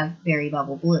to have Berry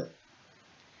Bubble Blue.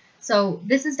 So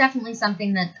this is definitely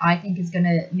something that I think is going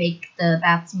to make the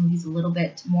bath smoothies a little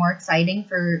bit more exciting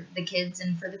for the kids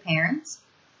and for the parents.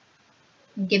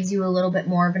 It gives you a little bit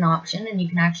more of an option, and you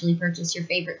can actually purchase your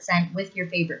favorite scent with your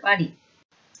favorite buddy.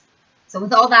 So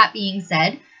with all that being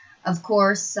said, of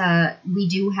course, we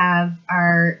do have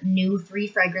our new 3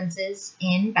 fragrances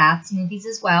in bath smoothies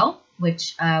as well,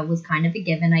 which was kind of a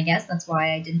given, I guess. That's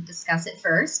why I didn't discuss it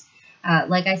first.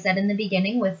 Like I said in the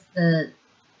beginning, with the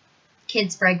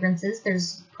kids' fragrances,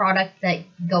 there's product that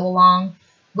go along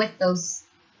with those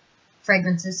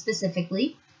fragrances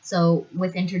specifically. So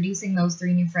with introducing those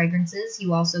 3 new fragrances,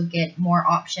 you also get more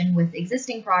option with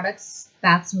existing products,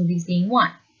 bath smoothies being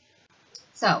one.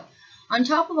 So on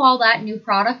top of all that new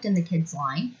product in the kids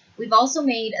line, we've also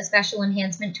made a special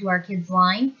enhancement to our kids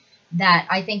line that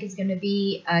I think is going to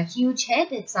be a huge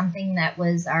hit. It's something that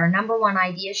was our #1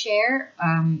 idea share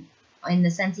in the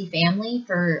Scentsy family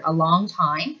for a long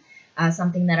time.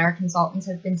 Something that our consultants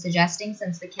have been suggesting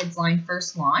since the kids line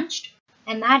first launched,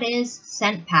 and that is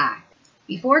scent pack.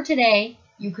 Before today,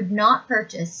 you could not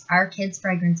purchase our kids'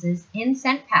 fragrances in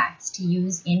scent packs to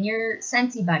use in your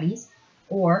Scentsy buddies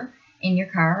or in your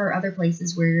car or other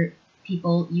places where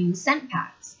people use scent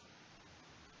packs.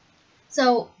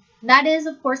 So that is,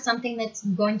 of course, something that's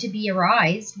going to be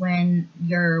arised when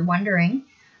you're wondering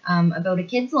about a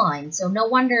kids line. So no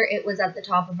wonder it was at the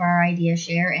top of our idea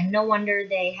share, and no wonder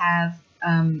they have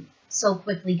so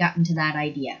quickly gotten to that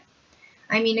idea.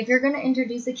 I mean, if you're going to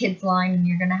introduce a kids line and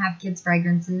you're going to have kids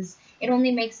fragrances, it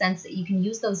only makes sense that you can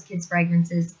use those kids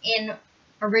fragrances in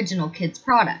original kids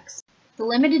products. The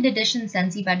limited edition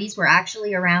Scentsy Buddies were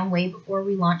actually around way before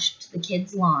we launched the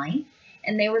kids line,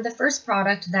 and they were the first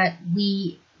product that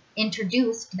we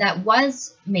introduced that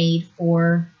was made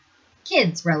for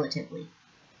kids relatively.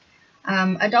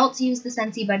 Adults use the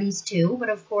Scentsy Buddies too, but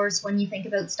of course, when you think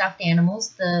about stuffed animals,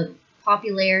 the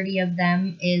popularity of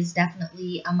them is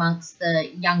definitely amongst the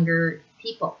younger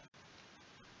people.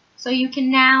 So you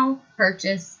can now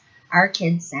purchase our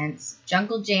kids' scents: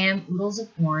 Jungle Jam, Oodles of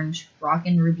Orange,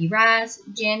 Rockin' Ruby Raz,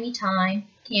 Jammy Time,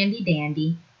 Candy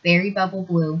Dandy, Berry Bubble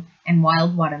Blue, and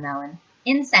Wild Watermelon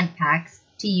in scent packs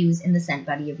to use in the scent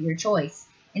buddy of your choice,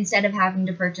 instead of having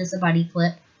to purchase a buddy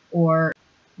clip or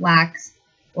wax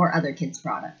or other kids'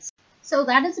 products. So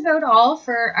that is about all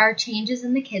for our changes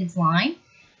in the kids line.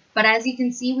 But as you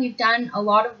can see, we've done a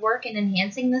lot of work in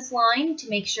enhancing this line to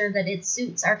make sure that it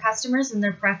suits our customers and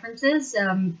their preferences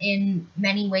in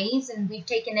many ways. And we've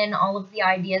taken in all of the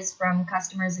ideas from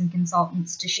customers and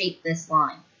consultants to shape this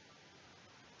line.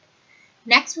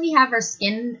 Next, we have our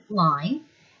skin line.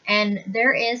 And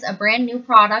there is a brand new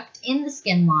product in the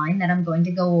skin line that I'm going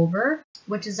to go over,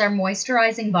 which is our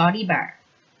moisturizing body bar.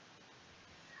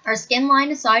 Our skin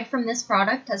line, aside from this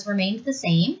product, has remained the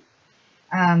same.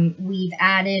 We've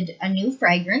added a new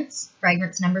fragrance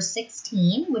number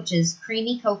 16, which is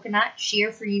Creamy Coconut, Sheer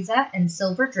Frieza, and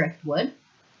Silver Driftwood.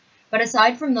 But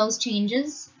aside from those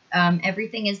changes,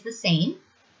 everything is the same.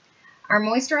 Our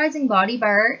moisturizing body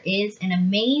bar is an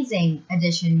amazing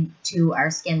addition to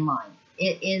our skin line.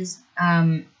 It is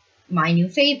my new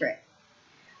favorite.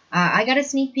 I got a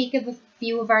sneak peek of a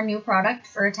few of our new product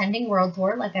for attending World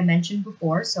Tour, like I mentioned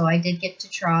before, so I did get to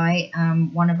try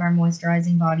one of our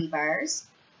moisturizing body bars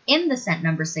in the scent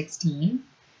number 16,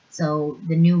 so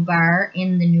the new bar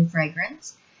in the new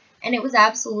fragrance, and it was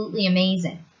absolutely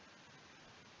amazing.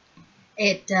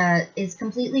 It is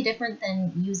completely different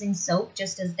than using soap,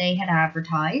 just as they had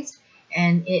advertised,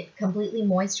 and it completely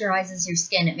moisturizes your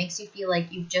skin. It makes you feel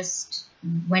like you've just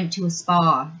went to a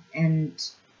spa and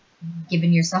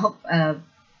given yourself a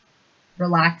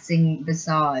relaxing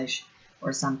massage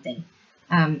or something.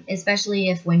 Especially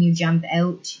if when you jump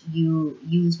out, you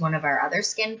use one of our other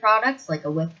skin products, like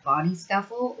a Whipped Body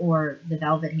Scuffle or the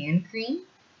Velvet Hand Cream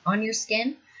on your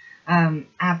skin.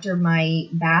 After my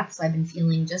baths, I've been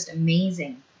feeling just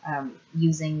amazing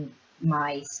using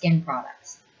my skin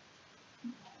products.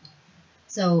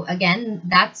 So again,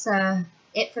 that's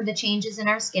it for the changes in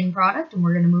our skin product, and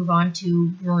we're going to move on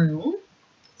to Groom.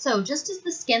 So just as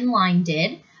the skin line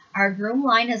did, our Groom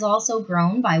line has also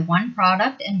grown by one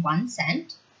product and one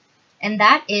scent, and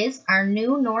that is our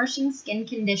new Nourishing Skin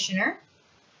Conditioner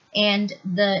and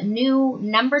the new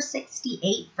number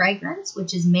 68 fragrance,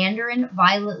 which is Mandarin,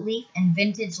 Violet Leaf, and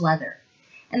Vintage Leather.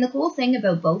 And the cool thing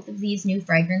about both of these new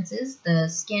fragrances, the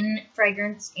skin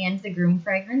fragrance and the Groom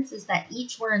fragrance, is that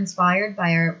each were inspired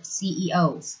by our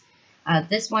CEOs.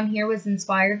 This one here was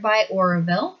inspired by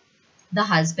Oroville, the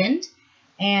husband,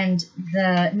 and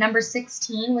the number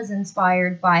 16 was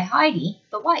inspired by Heidi,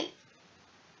 the wife.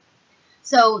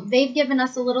 So they've given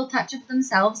us a little touch of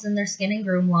themselves in their skin and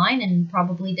Groom line, and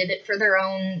probably did it for their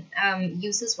own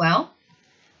use as well.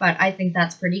 But I think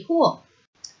that's pretty cool.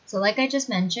 So like I just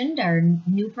mentioned, our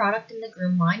new product in the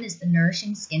Groom line is the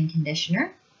Nourishing Skin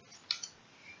Conditioner,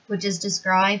 which is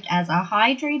described as a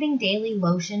hydrating daily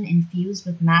lotion infused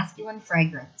with masculine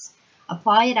fragrance.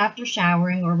 Apply it after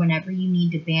showering or whenever you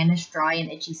need to banish dry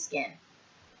and itchy skin.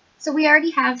 So we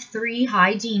already have 3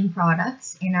 hygiene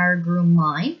products in our Groom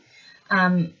line,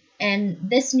 and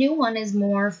this new one is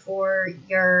more for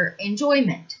your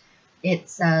enjoyment.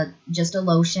 It's just a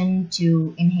lotion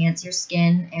to enhance your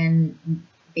skin and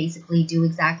basically do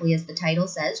exactly as the title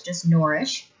says, just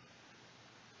nourish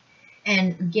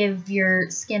and give your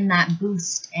skin that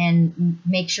boost and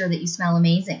make sure that you smell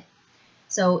amazing.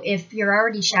 So if you're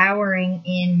already showering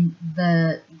in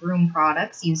the Groom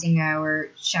products using our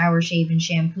shower, shave, and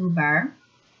shampoo bar,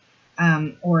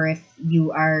 or if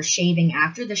you are shaving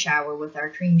after the shower with our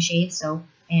cream shave soap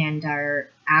and our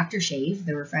aftershave,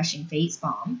 the refreshing face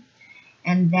balm,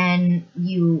 and then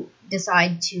you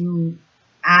decide to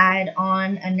add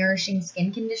on a nourishing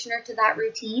skin conditioner to that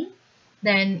routine,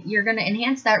 then you're going to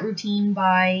enhance that routine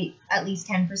by at least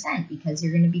 10%, because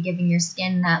you're going to be giving your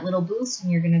skin that little boost,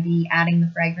 and you're going to be adding the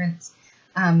fragrance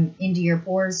into your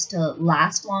pores to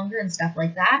last longer and stuff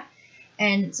like that.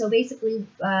 And so basically,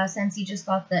 Scentsy just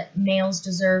thought that males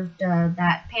deserved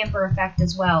that pamper effect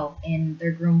as well in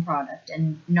their Groom product,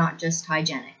 and not just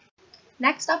hygienic.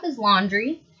 Next up is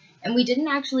laundry. And we didn't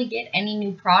actually get any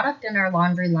new product in our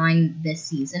laundry line this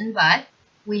season, but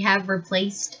we have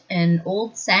replaced an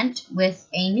old scent with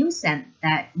a new scent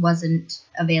that wasn't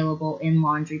available in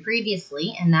laundry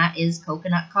previously, and that is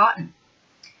coconut cotton.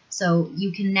 So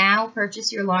you can now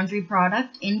purchase your laundry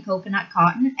product in coconut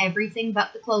cotton, everything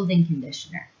but the clothing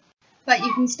conditioner. But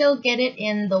you can still get it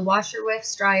in the washer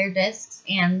whiffs, dryer discs,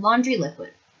 and laundry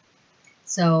liquid.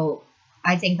 So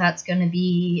I think that's going to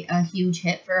be a huge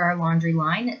hit for our laundry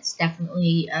line. It's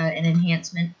definitely an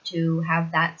enhancement to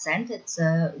have that scent. It's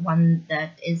one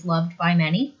that is loved by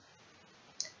many.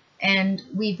 And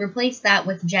we've replaced that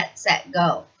with Jet Set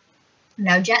Go.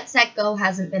 Now, Jet Set Go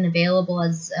hasn't been available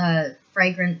as a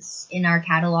fragrance in our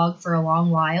catalog for a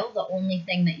long while. The only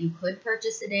thing that you could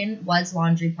purchase it in was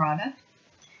laundry product.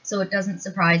 So it doesn't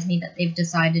surprise me that they've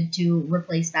decided to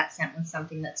replace that scent with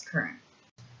something that's current.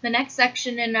 The next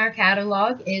section in our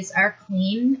catalog is our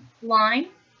clean line.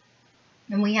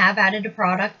 And we have added a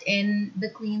product in the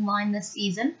clean line this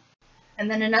season. And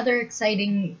then another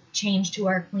exciting change to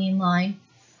our clean line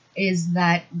is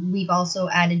that we've also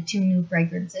added 2 new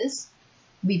fragrances.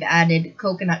 We've added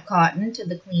Coconut Cotton to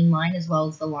the clean line as well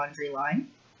as the laundry line.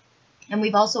 And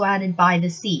we've also added By the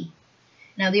Sea.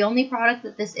 Now, the only product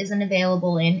that this isn't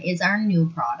available in is our new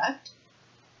product.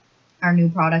 Our new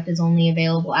product is only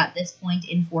available at this point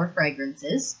in 4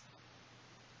 fragrances.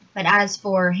 But as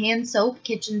for hand soap,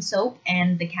 kitchen soap,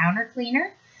 and the counter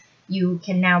cleaner, you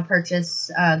can now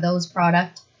purchase those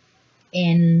products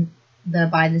in the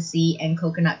By the Sea and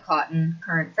Coconut Cotton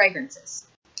current fragrances.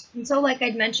 And so, like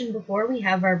I'd mentioned before, we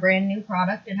have our brand new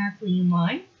product in our clean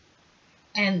line,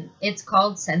 and it's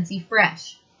called Scentsy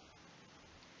Fresh.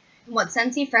 And what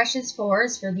Scentsy Fresh is for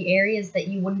the areas that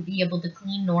you wouldn't be able to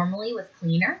clean normally with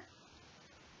cleaner,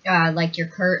 like your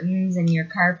curtains and your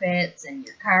carpets and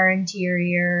your car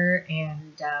interior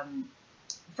and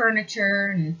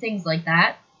furniture and things like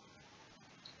that.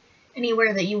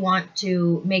 Anywhere that you want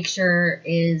to make sure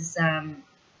is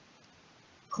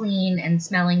clean and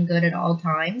smelling good at all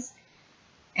times,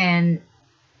 and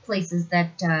places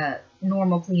that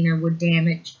normal cleaner would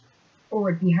damage or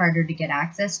would be harder to get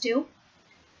access to.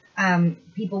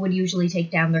 People would usually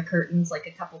take down their curtains like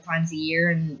a couple times a year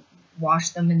and wash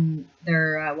them in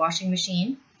their washing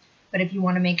machine. But if you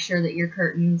want to make sure that your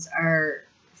curtains are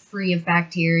free of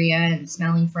bacteria and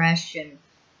smelling fresh and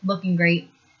looking great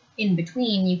in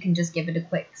between, you can just give it a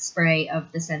quick spray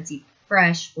of the Scentsy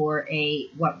Fresh for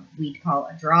what we'd call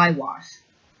a dry wash.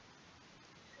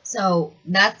 So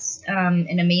that's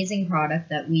an amazing product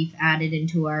that we've added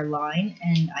into our line,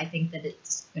 and I think that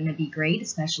it's going to be great,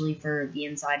 especially for the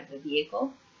inside of the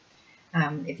vehicle.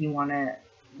 If you want to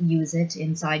use it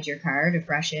inside your car to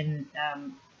freshen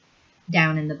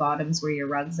down in the bottoms where your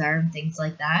rugs are and things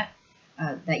like that,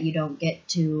 that you don't get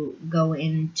to go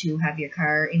in to have your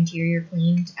car interior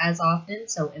cleaned as often.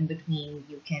 So in between,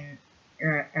 you can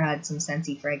add some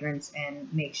Scentsy fragrance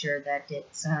and make sure that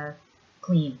it's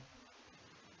clean.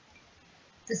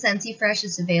 The Scentsy Fresh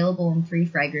is available in 3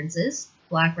 fragrances: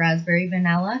 Black Raspberry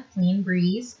Vanilla, Clean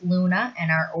Breeze, Luna, and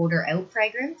our Odor Out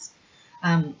fragrance,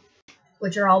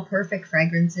 which are all perfect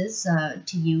fragrances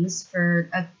to use for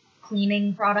a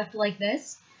cleaning product like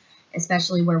this,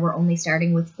 especially where we're only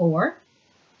starting with 4.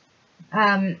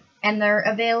 And they're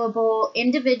available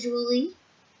individually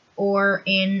or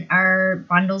in our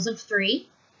bundles of 3.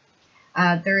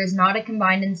 There is not a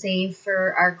combine and save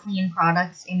for our clean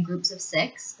products in groups of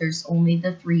 6. There's only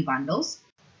the 3 bundles.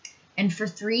 And for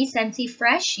 3 Scentsy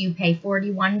Fresh, you pay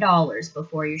 $41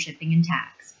 before your shipping and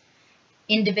tax.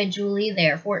 Individually, they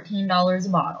are $14 a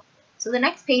bottle. So the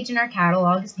next page in our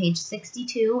catalog is page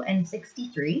 62 and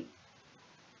 63.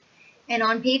 And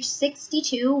on page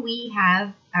 62, we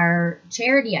have our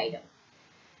charity item.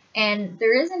 And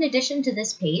there is an addition to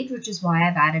this page, which is why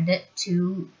I've added it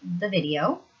to the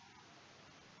video.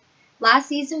 Last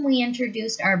season, we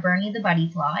introduced our Bernie the Buddy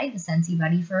Fly, the Scentsy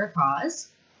Buddy for a Cause.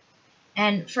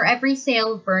 And for every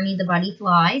sale of Bernie the Buddy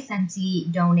Fly,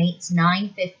 Scentsy donates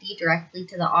 $9.50 directly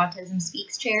to the Autism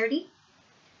Speaks charity.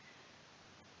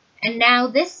 And now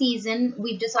this season,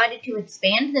 we've decided to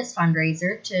expand this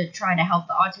fundraiser to try to help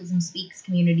the Autism Speaks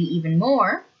community even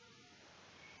more.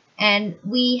 And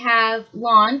we have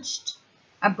launched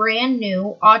a brand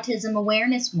new autism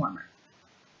awareness warmer.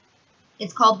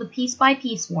 It's called the Piece by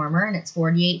Piece Warmer, and it's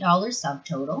 $48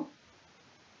 subtotal.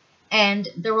 And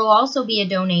there will also be a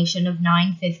donation of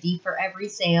 $9.50 for every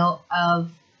sale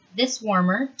of this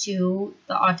warmer to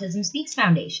the Autism Speaks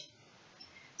Foundation.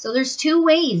 So there's 2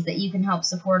 ways that you can help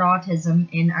support autism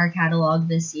in our catalog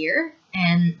this year,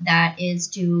 and that is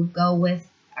to go with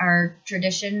our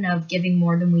tradition of giving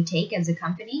more than we take as a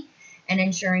company and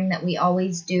ensuring that we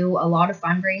always do a lot of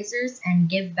fundraisers and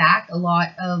give back a lot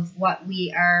of what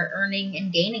we are earning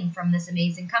and gaining from this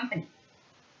amazing company.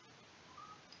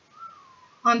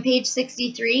 On page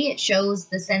 63, it shows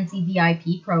the Scentsy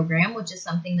VIP program, which is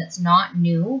something that's not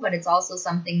new, but it's also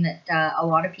something that a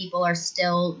lot of people are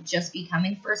still just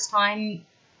becoming first-time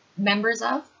members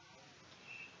of.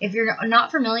 If you're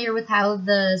not familiar with how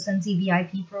the Scentsy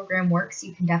VIP program works,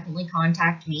 you can definitely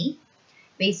contact me.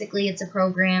 Basically, it's a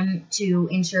program to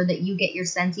ensure that you get your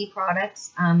Scentsy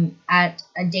products at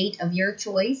a date of your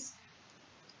choice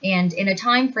and in a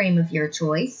time frame of your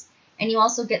choice, and you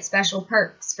also get special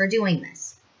perks for doing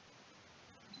this.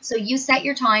 So you set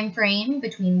your time frame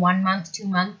between 1 month, 2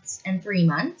 months, and 3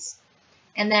 months,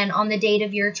 and then on the date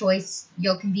of your choice,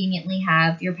 you'll conveniently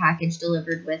have your package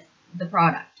delivered with the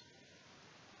product.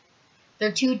 There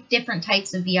are 2 different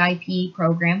types of VIP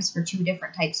programs for 2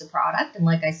 different types of product. And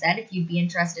like I said, if you'd be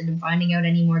interested in finding out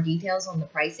any more details on the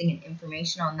pricing and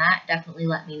information on that, definitely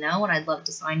let me know and I'd love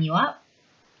to sign you up.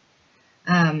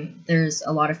 There's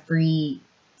a lot of free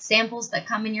samples that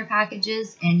come in your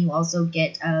packages, and you also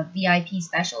get a VIP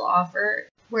special offer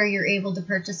where you're able to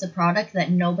purchase a product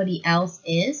that nobody else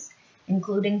is,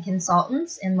 including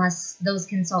consultants, unless those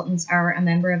consultants are a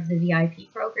member of the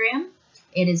VIP program.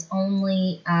 It is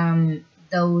only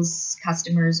those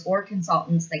customers or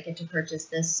consultants that get to purchase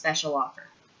this special offer.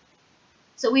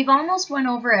 So we've almost went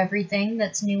over everything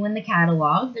that's new in the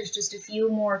catalog. There's just a few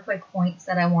more quick points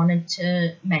that I wanted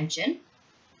to mention.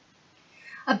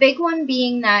 A big one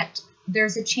being that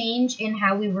there's a change in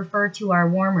how we refer to our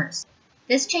warmers.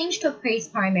 This change took place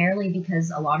primarily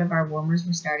because a lot of our warmers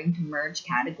were starting to merge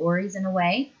categories in a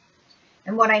way.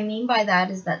 And what I mean by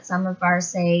that is that some of our,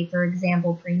 say, for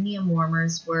example, premium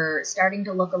warmers were starting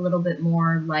to look a little bit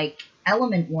more like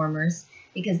element warmers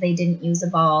because they didn't use a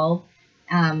bulb.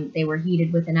 They were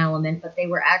heated with an element, but they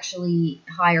were actually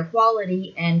higher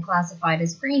quality and classified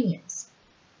as premiums.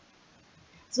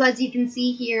 So as you can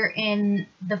see here in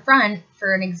the front,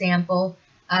 for an example,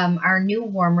 our new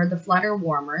warmer, the Flutter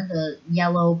warmer, the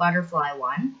yellow butterfly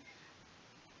one,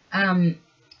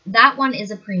 that one is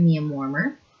a premium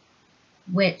warmer,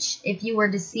 which if you were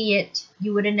to see it,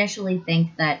 you would initially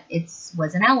think that it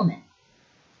was an element.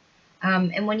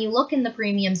 And when you look in the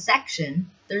premium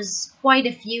section, there's quite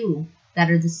a few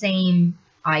that are the same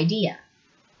idea.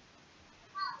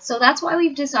 So that's why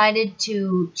we've decided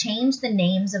to change the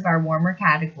names of our warmer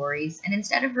categories, and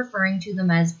instead of referring to them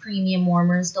as premium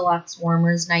warmers, deluxe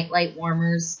warmers, nightlight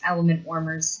warmers, element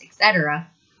warmers, etc.,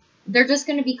 they're just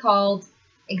going to be called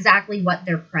exactly what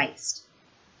they're priced.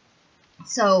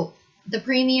 So the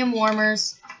premium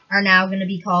warmers are now going to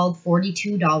be called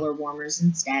 $42 warmers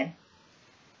instead.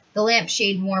 The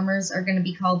lampshade warmers are going to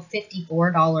be called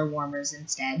 $54 warmers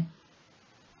instead.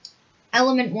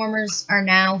 Element warmers are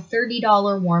now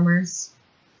 $30 warmers,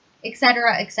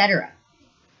 etc., etc.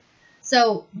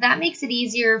 So that makes it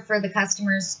easier for the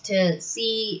customers to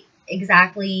see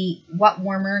exactly what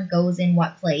warmer goes in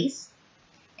what place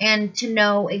and to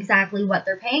know exactly what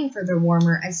they're paying for their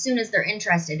warmer as soon as they're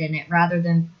interested in it, rather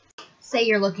than, say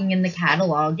you're looking in the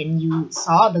catalog and you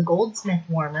saw the Goldsmith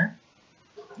warmer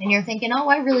and you're thinking, oh,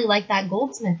 I really like that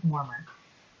Goldsmith warmer.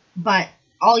 But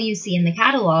all you see in the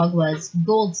catalog was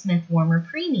Goldsmith warmer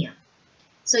premium.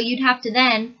 So you'd have to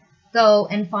then go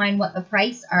and find what the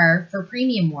price are for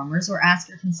premium warmers or ask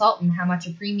your consultant how much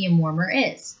a premium warmer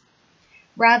is.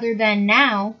 Rather than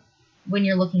now, when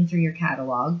you're looking through your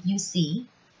catalog, you see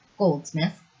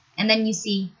Goldsmith and then you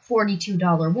see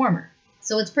 $42 warmer.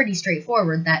 So it's pretty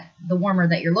straightforward that the warmer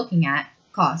that you're looking at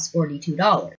costs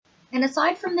 $42. And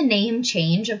aside from the name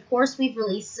change, of course, we've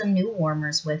released some new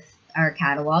warmers with our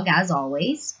catalog, as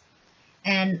always.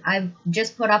 And I've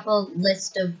just put up a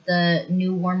list of the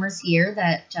new warmers here,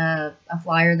 that a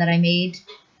flyer that I made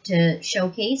to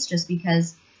showcase, just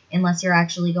because unless you're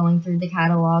actually going through the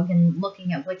catalog and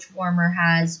looking at which warmer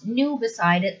has new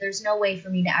beside it, there's no way for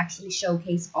me to actually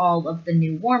showcase all of the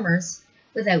new warmers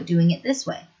without doing it this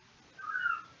way.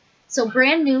 So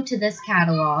brand new to this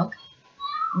catalog,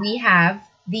 we have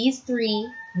these 3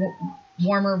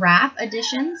 warmer wrap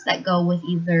editions that go with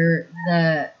either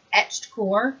the etched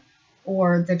core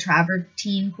or the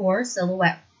travertine core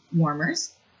silhouette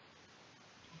warmers.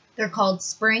 They're called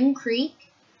Spring Creek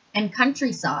and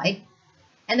Countryside.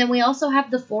 And then we also have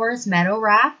the Forest Meadow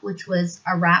wrap, which was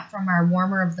a wrap from our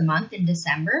warmer of the month in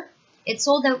December. It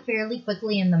sold out fairly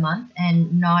quickly in the month,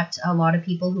 and not a lot of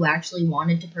people who actually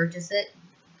wanted to purchase it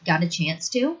got a chance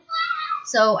to.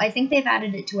 So I think they've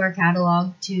added it to our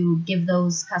catalog to give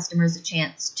those customers a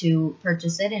chance to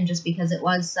purchase it, and just because it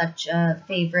was such a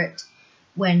favorite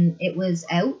when it was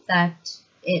out, that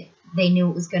they knew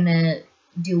it was going to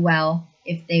do well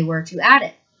if they were to add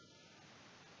it.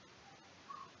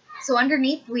 So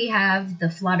underneath we have the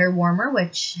Flutter warmer,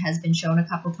 which has been shown a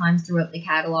couple times throughout the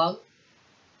catalog.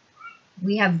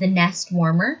 We have the Nest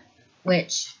warmer,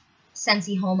 which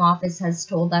Scentsy Home Office has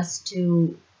told us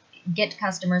to get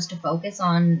customers to focus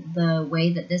on the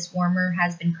way that this warmer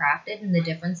has been crafted and the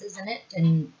differences in it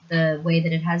and the way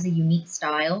that it has a unique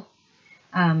style.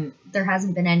 There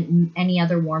hasn't been any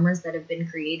other warmers that have been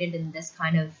created in this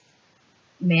kind of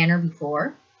manner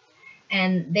before.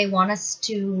 And they want us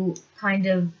to kind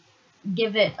of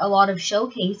give it a lot of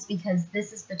showcase because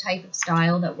this is the type of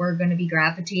style that we're going to be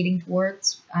gravitating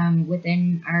towards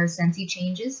within our Scentsy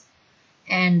changes.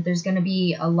 And there's going to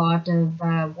be a lot of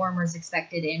warmers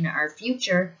expected in our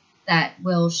future that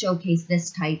will showcase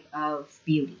this type of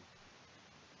beauty.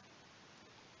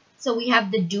 So we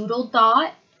have the Doodle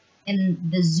Dot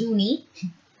and the Zuni.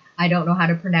 I don't know how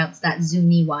to pronounce that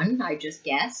Zuni one, I just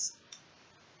guess.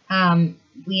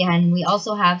 We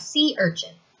also have Sea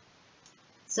Urchin.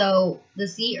 So the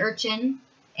Sea Urchin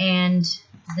and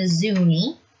the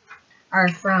Zuni are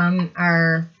from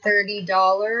our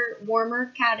 $30 warmer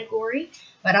category.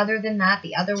 But other than that,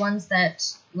 the other ones that,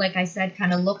 like I said,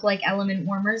 kind of look like element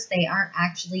warmers, they aren't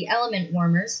actually element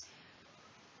warmers.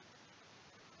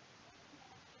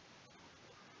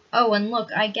 Oh, and look,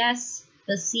 I guess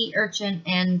the Sea Urchin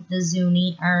and the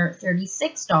Zuni are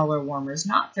 $36 warmers,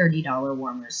 not $30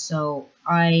 warmers. So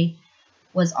I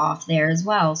was off there as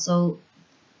well. So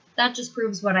that just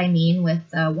proves what I mean with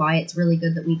why it's really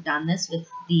good that we've done this with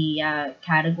the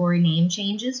category name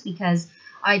changes, because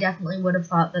I definitely would have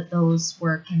thought that those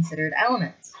were considered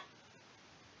elements.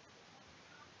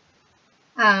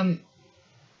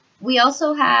 We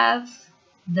also have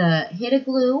the Hit a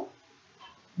Glue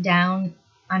down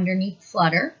underneath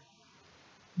Flutter,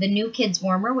 the New Kids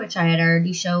Warmer, which I had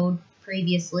already showed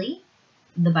previously,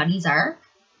 the Buddies Arc,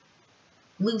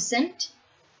 Lucent,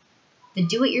 the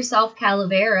Do-It-Yourself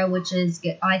Calavera, which is,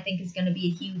 I think, is going to be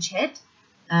a huge hit.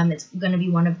 It's going to be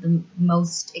one of the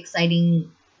most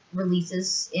exciting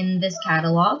releases in this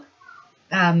catalog,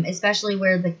 especially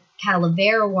where the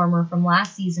Calavera warmer from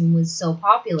last season was so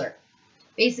popular.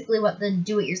 Basically, what the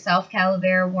Do-It-Yourself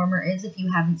Calavera warmer is, if you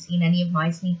haven't seen any of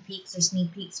my sneak peeks or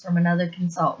sneak peeks from another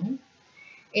consultant,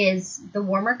 is the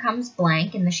warmer comes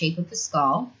blank in the shape of a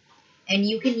skull, and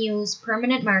you can use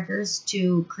permanent markers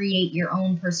to create your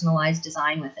own personalized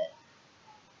design with it.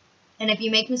 And if you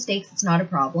make mistakes, it's not a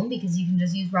problem because you can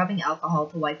just use rubbing alcohol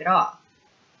to wipe it off.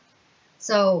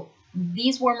 So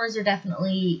these warmers are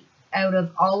definitely, out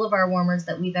of all of our warmers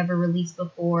that we've ever released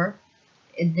before,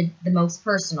 the most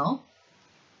personal.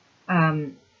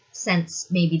 Since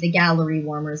maybe the gallery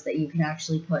warmers that you can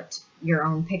actually put your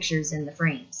own pictures in the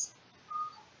frames.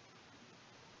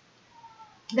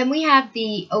 Then we have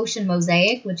the Ocean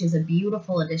Mosaic, which is a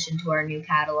beautiful addition to our new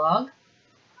catalog.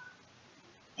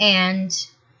 And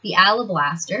the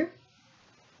Alablaster,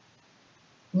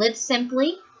 Live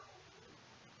Simply,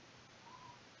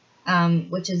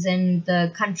 which is in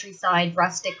the countryside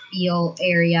rustic feel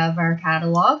area of our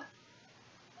catalog.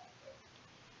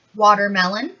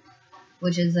 Watermelon,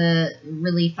 which is a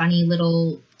really funny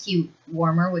little cute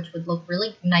warmer, which would look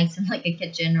really nice in like a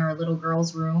kitchen or a little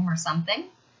girl's room or something.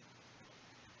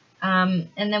 And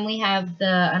then we have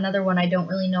another one I don't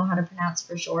really know how to pronounce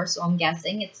for sure, so I'm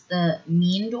guessing it's the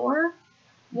Mean Door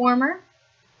warmer.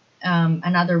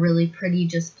 Another really pretty,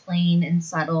 just plain and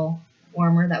subtle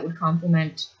warmer that would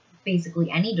complement basically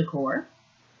any decor.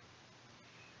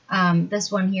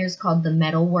 This one here is called the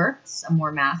Metalworks, a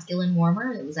more masculine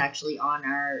warmer. It was actually on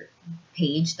our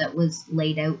page that was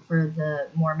laid out for the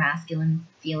more masculine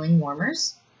feeling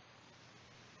warmers.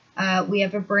 We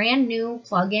have a brand new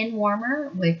plug-in warmer,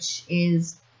 which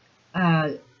is,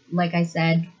 like I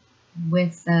said,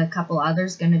 with a couple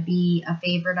others, going to be a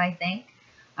favorite, I think.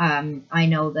 I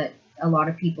know that a lot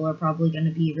of people are probably going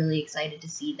to be really excited to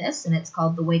see this, and it's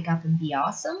called the Wake Up and Be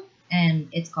Awesome. And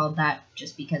it's called that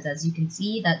just because, as you can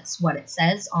see, that's what it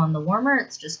says on the warmer.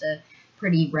 It's just a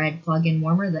pretty red plug-in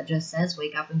warmer that just says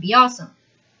Wake Up and Be Awesome.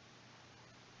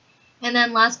 And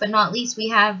then last but not least, we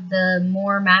have the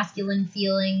more masculine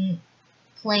feeling,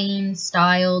 plain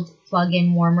styled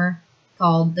plug-in warmer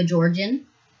called the Georgian.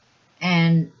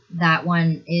 And that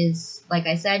one is, like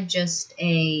I said, just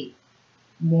a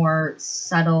more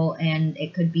subtle, and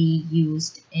it could be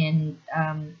used in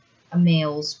a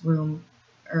male's room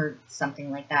or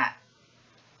something like that.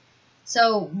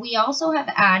 So we also have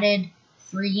added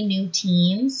 3 new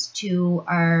teams to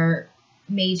our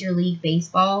Major League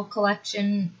Baseball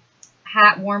collection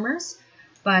hat warmers,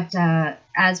 but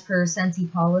as per Scentsy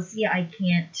policy, I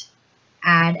can't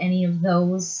add any of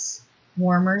those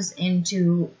warmers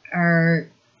into our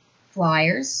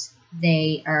flyers.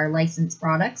 They are licensed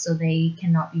products, so they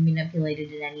cannot be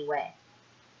manipulated in any way.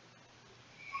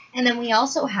 And then we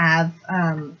also have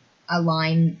a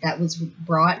line that was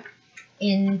brought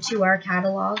into our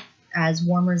catalog as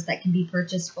warmers that can be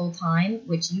purchased full time,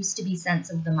 which used to be Scents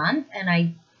of the Month,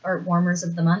 or Warmers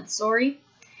of the Month, sorry.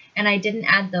 And I didn't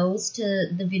add those to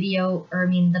the video, or I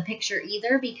mean the picture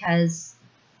either, because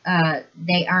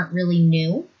they aren't really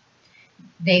new.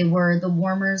 They were the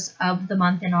warmers of the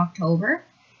month in October,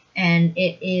 and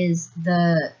it is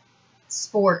the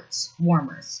sports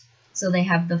warmers. So they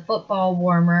have the football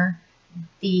warmer,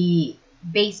 the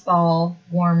baseball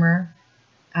warmer,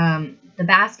 the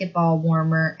basketball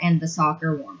warmer, and the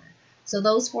soccer warmer. So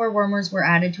those 4 warmers were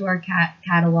added to our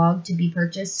catalog to be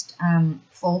purchased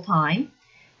full time,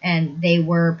 and they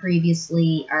were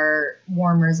previously our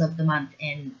warmers of the month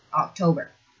in October.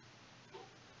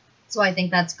 So I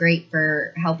think that's great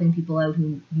for helping people out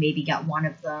who maybe got one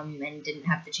of them and didn't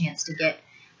have the chance to get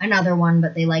another one,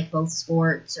 but they like both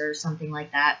sports or something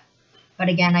like that. But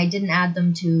again, I didn't add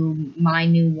them to my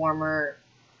new warmer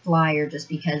flyer just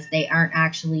because they aren't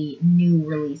actually new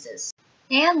releases.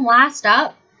 And last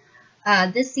up,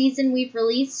 this season we've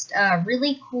released a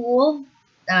really cool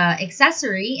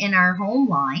accessory in our home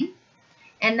line,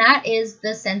 and that is the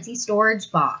Scentsy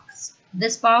storage box.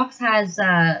 This box has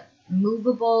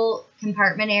movable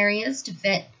compartment areas to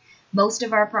fit most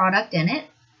of our product in it.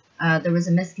 There was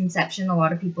a misconception. A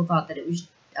lot of people thought that it was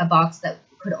a box that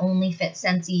could only fit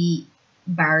Scentsy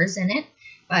bars in it,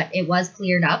 but it was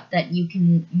cleared up that you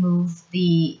can move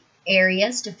the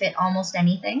areas to fit almost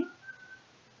anything.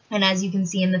 And as you can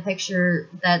see in the picture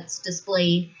that's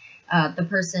displayed, the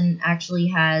person actually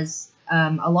has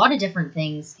a lot of different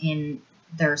things in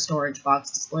their storage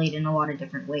box displayed in a lot of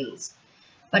different ways.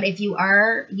 But if you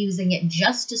are using it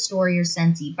just to store your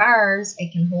Scentsy bars,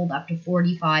 it can hold up to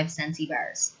 45 Scentsy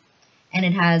bars. And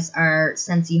it has our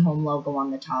Scentsy home logo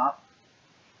on the top.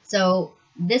 So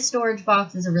this storage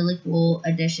box is a really cool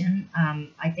addition.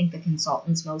 I think the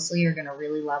consultants mostly are going to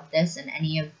really love this, and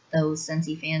any of those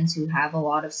Scentsy fans who have a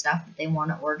lot of stuff that they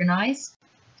want to organize.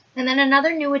 And then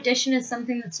another new addition is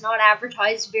something that's not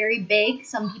advertised very big.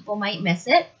 Some people might miss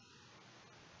it.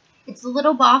 It's the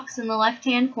little box in the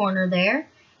left-hand corner there,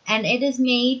 and it is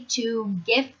made to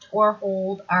gift or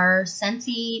hold our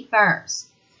Scentsy bars.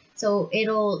 So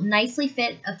it'll nicely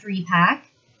fit a 3-pack,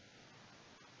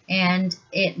 and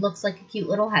it looks like a cute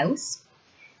little house.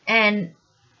 And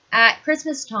at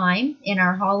Christmas time, in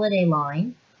our holiday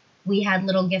line, we had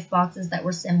little gift boxes that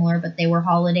were similar, but they were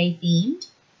holiday themed.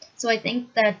 So I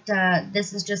think that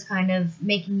this is just kind of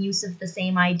making use of the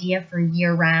same idea for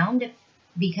year-round,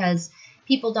 because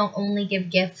people don't only give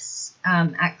gifts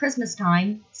at Christmas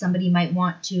time. Somebody might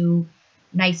want to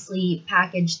nicely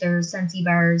package their Scentsy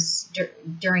bars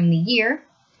during the year.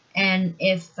 And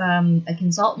if a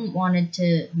consultant wanted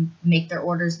to make their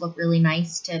orders look really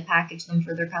nice to package them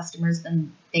for their customers,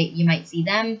 then you might see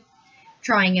them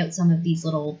trying out some of these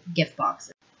little gift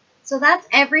boxes. So that's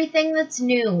everything that's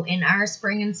new in our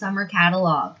spring and summer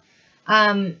catalog.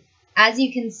 As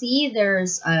you can see,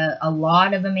 there's a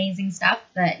lot of amazing stuff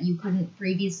that you couldn't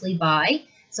previously buy.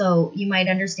 So you might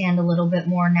understand a little bit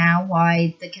more now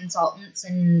why the consultants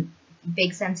and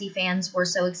big Scentsy fans were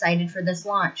so excited for this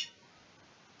launch.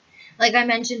 Like I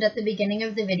mentioned at the beginning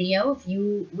of the video, if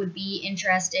you would be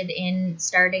interested in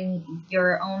starting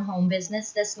your own home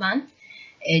business this month,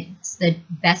 it's the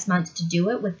best month to do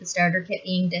it with the starter kit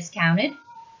being discounted.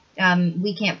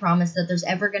 We can't promise that there's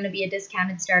ever going to be a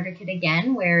discounted starter kit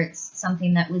again where it's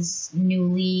something that was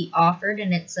newly offered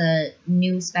and it's a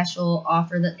new special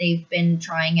offer that they've been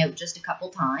trying out just a couple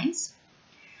times.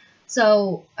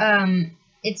 So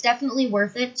it's definitely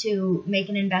worth it to make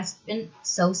an investment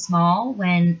so small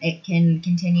when it can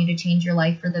continue to change your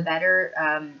life for the better,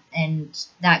 and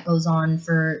that goes on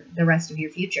for the rest of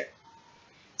your future.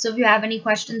 So if you have any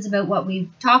questions about what we've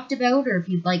talked about, or if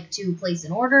you'd like to place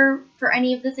an order for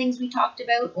any of the things we talked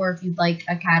about, or if you'd like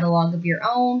a catalog of your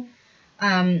own,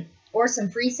 or some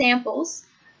free samples,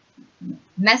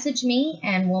 message me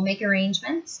and we'll make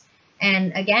arrangements.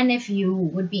 And again, if you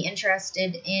would be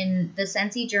interested in the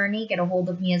Scentsy journey, get a hold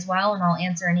of me as well, and I'll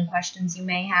answer any questions you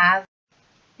may have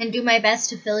and do my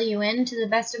best to fill you in to the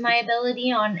best of my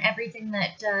ability on everything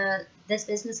that this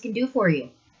business can do for you.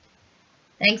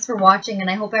 Thanks for watching, and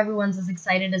I hope everyone's as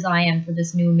excited as I am for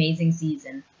this new amazing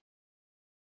season.